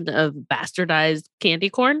bastard cousin of bastardized candy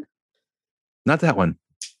corn. Not that one.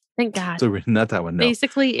 Thank God. So not that one. No.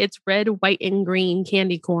 Basically, it's red, white, and green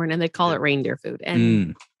candy corn, and they call it reindeer food.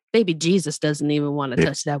 And baby Jesus doesn't even want to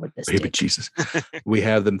touch that with this. Baby Jesus. We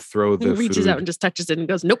have them throw the he reaches out and just touches it and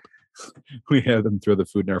goes, nope. We have them throw the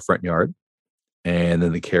food in our front yard, and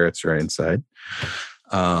then the carrots are inside.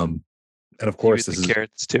 And of course, this is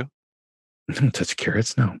carrots too. Don't touch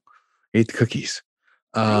carrots. No, eat the cookies.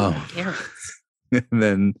 Carrots. And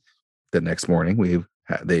then the next morning,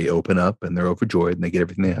 they open up and they're overjoyed and they get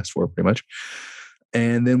everything they asked for, pretty much.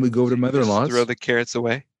 And then we go over to mother-in-law's. Throw the carrots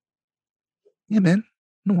away. Yeah, man.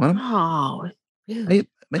 I don't want them. Oh, I eat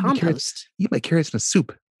my carrots in a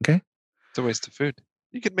soup. Okay, it's a waste of food.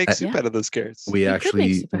 You could make soup out of those carrots. We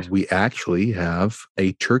actually have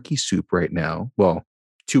a turkey soup right now. Well,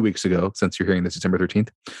 2 weeks ago, since you're hearing this, December 13th,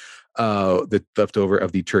 the leftover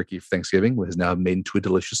of the turkey for Thanksgiving was now made into a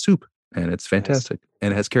delicious soup, and it's fantastic. Nice.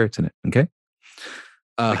 And it has carrots in it. Okay,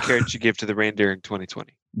 the carrots you gave to the reindeer in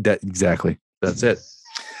 2020. Exactly. That's it.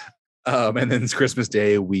 And then it's Christmas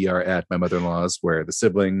Day. We are at my mother-in-law's where the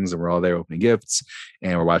siblings and we're all there opening gifts,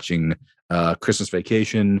 and we're watching Christmas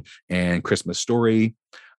Vacation and Christmas Story.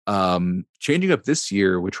 Changing up this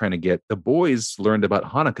year, we're trying to get the boys learned about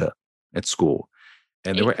Hanukkah at school,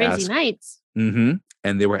 and they were crazy nights. And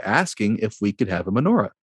they were asking if we could have a menorah.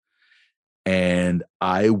 And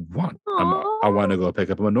I want to go pick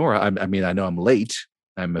up a menorah. I mean, I know I'm late.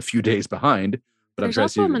 I'm a few days behind, but there's I'm trying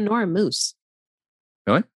also to see a menorah moose.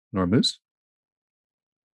 Really? Menorah moose?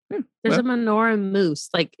 There's a menorah moose.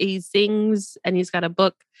 Like he sings and he's got a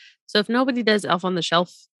book. So if nobody does Elf on the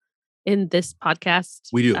Shelf in this podcast,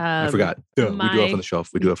 we do. I forgot. We do Elf on the Shelf.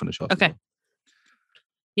 We do Elf on the Shelf. Okay.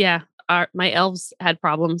 Yeah. My elves had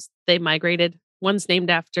problems. They migrated. One's named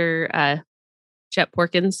after Chet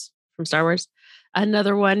Porkins from Star Wars.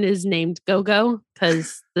 Another one is named Go-Go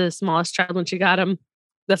because the smallest child, when she got him,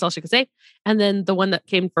 that's all she could say. And then the one that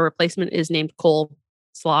came for replacement is named Cole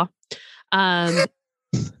Slaw. It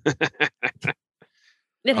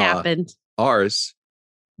happened. Ours,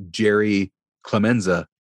 Jerry Clemenza,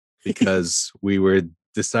 because we were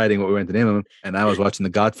deciding what we wanted to name him, and I was watching The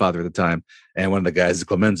Godfather at the time, and one of the guys is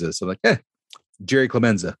Clemenza. So I'm like, Jerry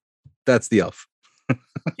Clemenza. That's the elf.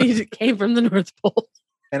 He came from the North Pole.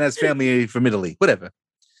 And has family from Italy. Whatever.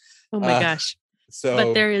 Oh my gosh. So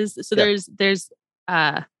but there's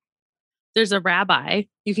a rabbi.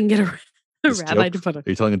 You can get a rabbi to put Are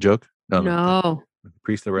you telling a joke? No.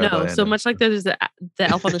 Priest the rabbi. No. So much like there's the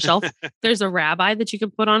Elf on the Shelf, there's a rabbi that you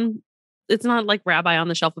can put on. It's not like rabbi on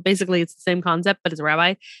the shelf, but basically it's the same concept, but it's a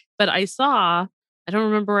rabbi. But I don't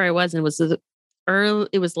remember where I was, and it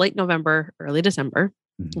was late November, early December.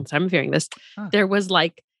 The time of hearing this, there was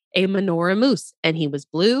like a menorah moose, and he was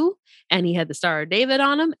blue, and he had the Star of David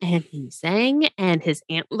on him, and he sang, and his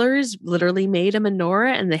antlers literally made a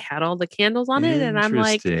menorah, and they had all the candles on it. And I'm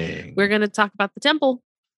like, we're going to talk about the temple.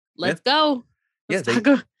 Let's go.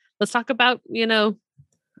 Let's talk about,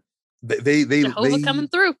 they coming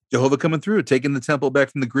through. Jehovah coming through, taking the temple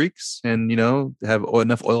back from the Greeks, and have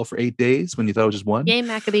enough oil for 8 days when you thought it was just one. Yay,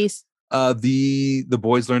 Maccabees. The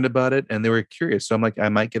boys learned about it and they were curious. So I'm like, I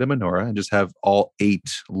might get a menorah and just have all 8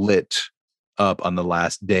 lit up on the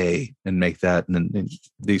last day and make that. And then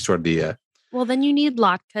these sort of the. Well, then you need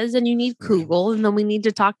latkes and you need kugel, and then we need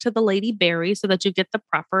to talk to the Lady Berry so that you get the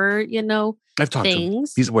proper, I've talked things. to him.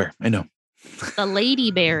 He's aware. I know. The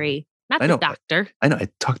Lady Berry, not the doctor. I know. I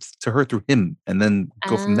talked to her through him and then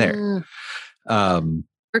go from there. Her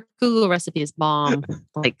kugel recipe is bomb.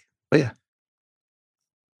 But yeah.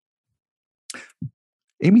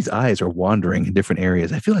 Amy's eyes are wandering in different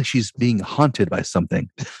areas. I feel like she's being haunted by something.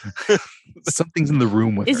 Something's in the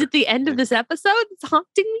room with her. Is it the end of this episode? It's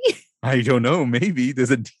haunting me. I don't know. Maybe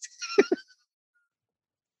there's a.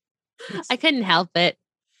 I couldn't help it.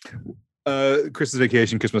 Christmas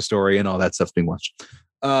Vacation, Christmas Story, and all that stuff's being watched.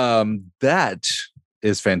 That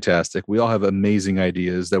is fantastic. We all have amazing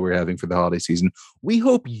ideas that we're having for the holiday season. We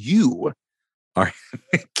hope you are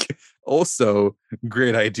also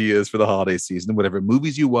great ideas for the holiday season. Whatever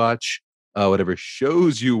movies you watch, whatever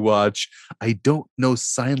shows you watch. I don't know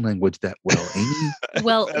sign language that well, Amy.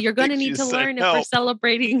 Well, you're going to need to learn if we're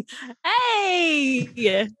celebrating.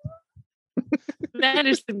 Hey,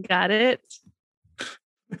 Anderson got it.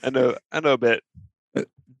 I know a bit.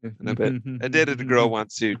 I dated a girl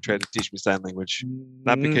once who tried to teach me sign language,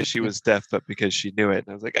 not because she was deaf, but because she knew it. And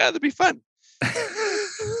I was like, that'd be fun.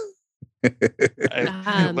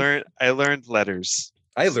 I learned letters.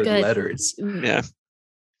 I learned letters. Yeah.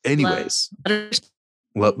 Anyways, is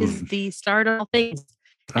the start of all things.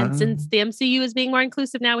 And since the MCU is being more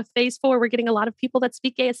inclusive now with Phase 4, we're getting a lot of people that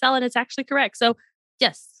speak ASL, and it's actually correct. So,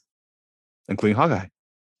 yes. Including Hawkeye.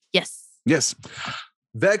 Yes. Yes.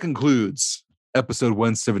 That concludes episode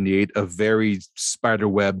 178 of very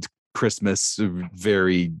spider-webbed Christmas,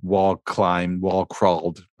 very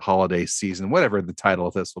wall-crawled holiday season, whatever the title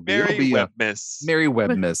of this will be. Merry Webmas. Merry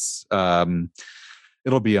Webmas.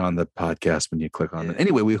 It'll be on the podcast when you click on it.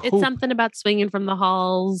 Anyway, it's something about swinging from the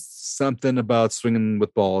halls. Something about swinging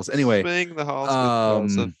with balls. Anyway, swing the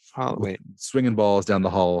halls with balls. Swinging balls down the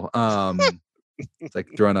hall. It's like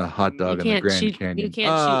throwing a hot dog in the Grand Canyon. You can't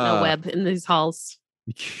shoot a web in these halls.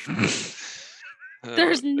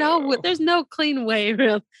 There's no clean way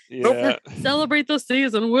around. Yeah. Celebrate the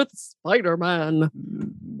season with Spider-Man.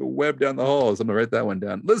 The web down the halls. I'm gonna write that one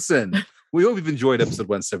down. Listen, we hope you've enjoyed episode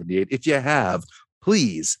 178. If you have,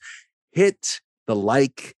 please hit the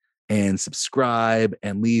like and subscribe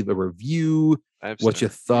and leave a review. What you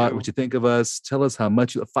thought, what you think of us. Tell us how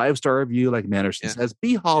much. A 5-star review, like Manderson says.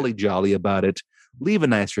 Be holly jolly about it. Leave a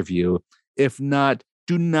nice review. If not,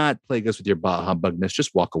 do not plague us with your bah humbugness.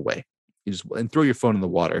 Just walk away. And throw your phone in the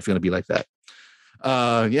water if you're going to be like that.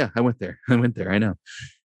 I went there. I know.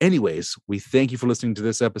 Anyways, we thank you for listening to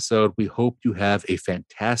this episode. We hope you have a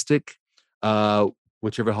fantastic,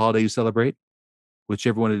 whichever holiday you celebrate,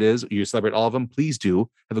 whichever one it is, you celebrate all of them. Please do.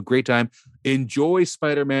 Have a great time. Enjoy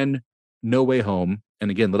Spider-Man No Way Home.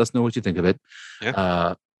 And again, let us know what you think of it.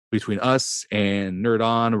 Yeah. Between us and Nerd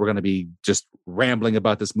On, we're going to be just rambling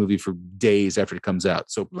about this movie for days after it comes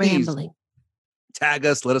out. So please tag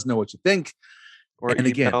us. Let us know what you think. Or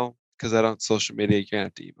email because I don't social media. You're gonna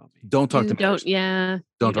have to email me. Don't talk to Don't, Manders. yeah.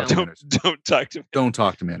 Don't you talk to don't. Manders. Don't talk to me. Don't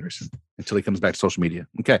talk to Manders until he comes back to social media.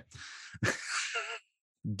 Okay.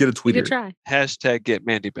 Get a You tweet. could try. Hashtag get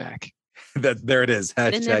Mandy back. There it is.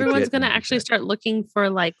 And Hashtag everyone's get going to Mandy actually back. start looking for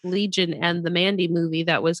like Legion and the Mandy movie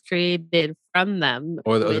that was created from them.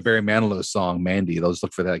 Or the with, Barry Manilow song, Mandy. Those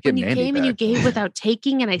look for that. Get when you Mandy came back. and you gave without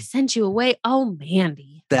taking and I sent you away. Oh,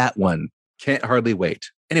 Mandy. That one. Can't hardly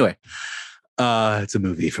wait. Anyway, it's a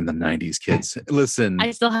movie from the 90s, kids. Listen.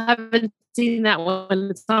 I still haven't seen that one.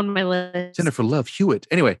 It's on my list. Jennifer Love Hewitt.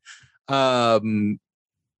 Anyway, thank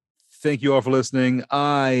you all for listening.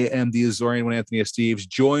 I am the Azorian one, Anthony Esteves,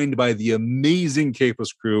 joined by the amazing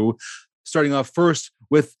Capeless crew. Starting off first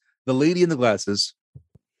with the lady in the glasses.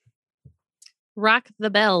 Rock the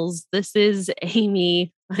bells. This is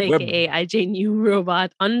Amy, aka IJ New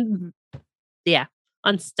Robot on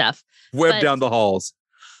stuff. Web But- down the halls.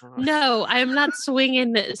 No, I'm not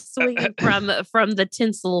swinging from the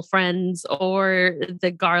tinsel friends or the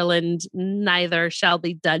garland. Neither shall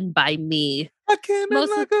be done by me. I came in Most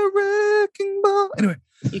of- like a wrecking ball. Anyway.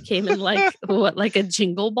 You came in like what, like a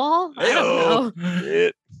jingle ball? I don't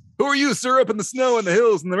know. Who are you, sir, up in the snow and the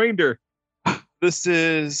hills and the reindeer? This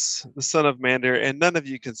is the son of Mander, and none of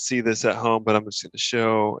you can see this at home, but I'm just going to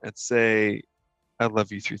show and say, I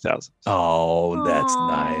love you 3000. Oh, that's Aw.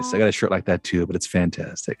 nice. I got a shirt like that too, but it's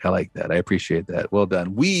fantastic. I like that. I appreciate that. Well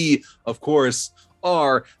done. We, of course,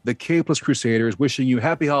 are the Capeless Crusaders, wishing you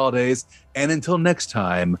happy holidays. And until next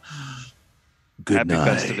time, good Happy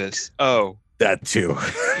night. Festivus. Oh, That too.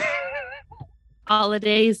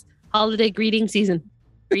 Holiday greeting season.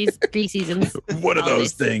 Grease seasons. One of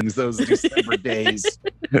those Holidays. things, those December days.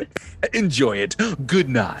 Enjoy it. Good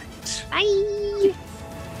night. Bye.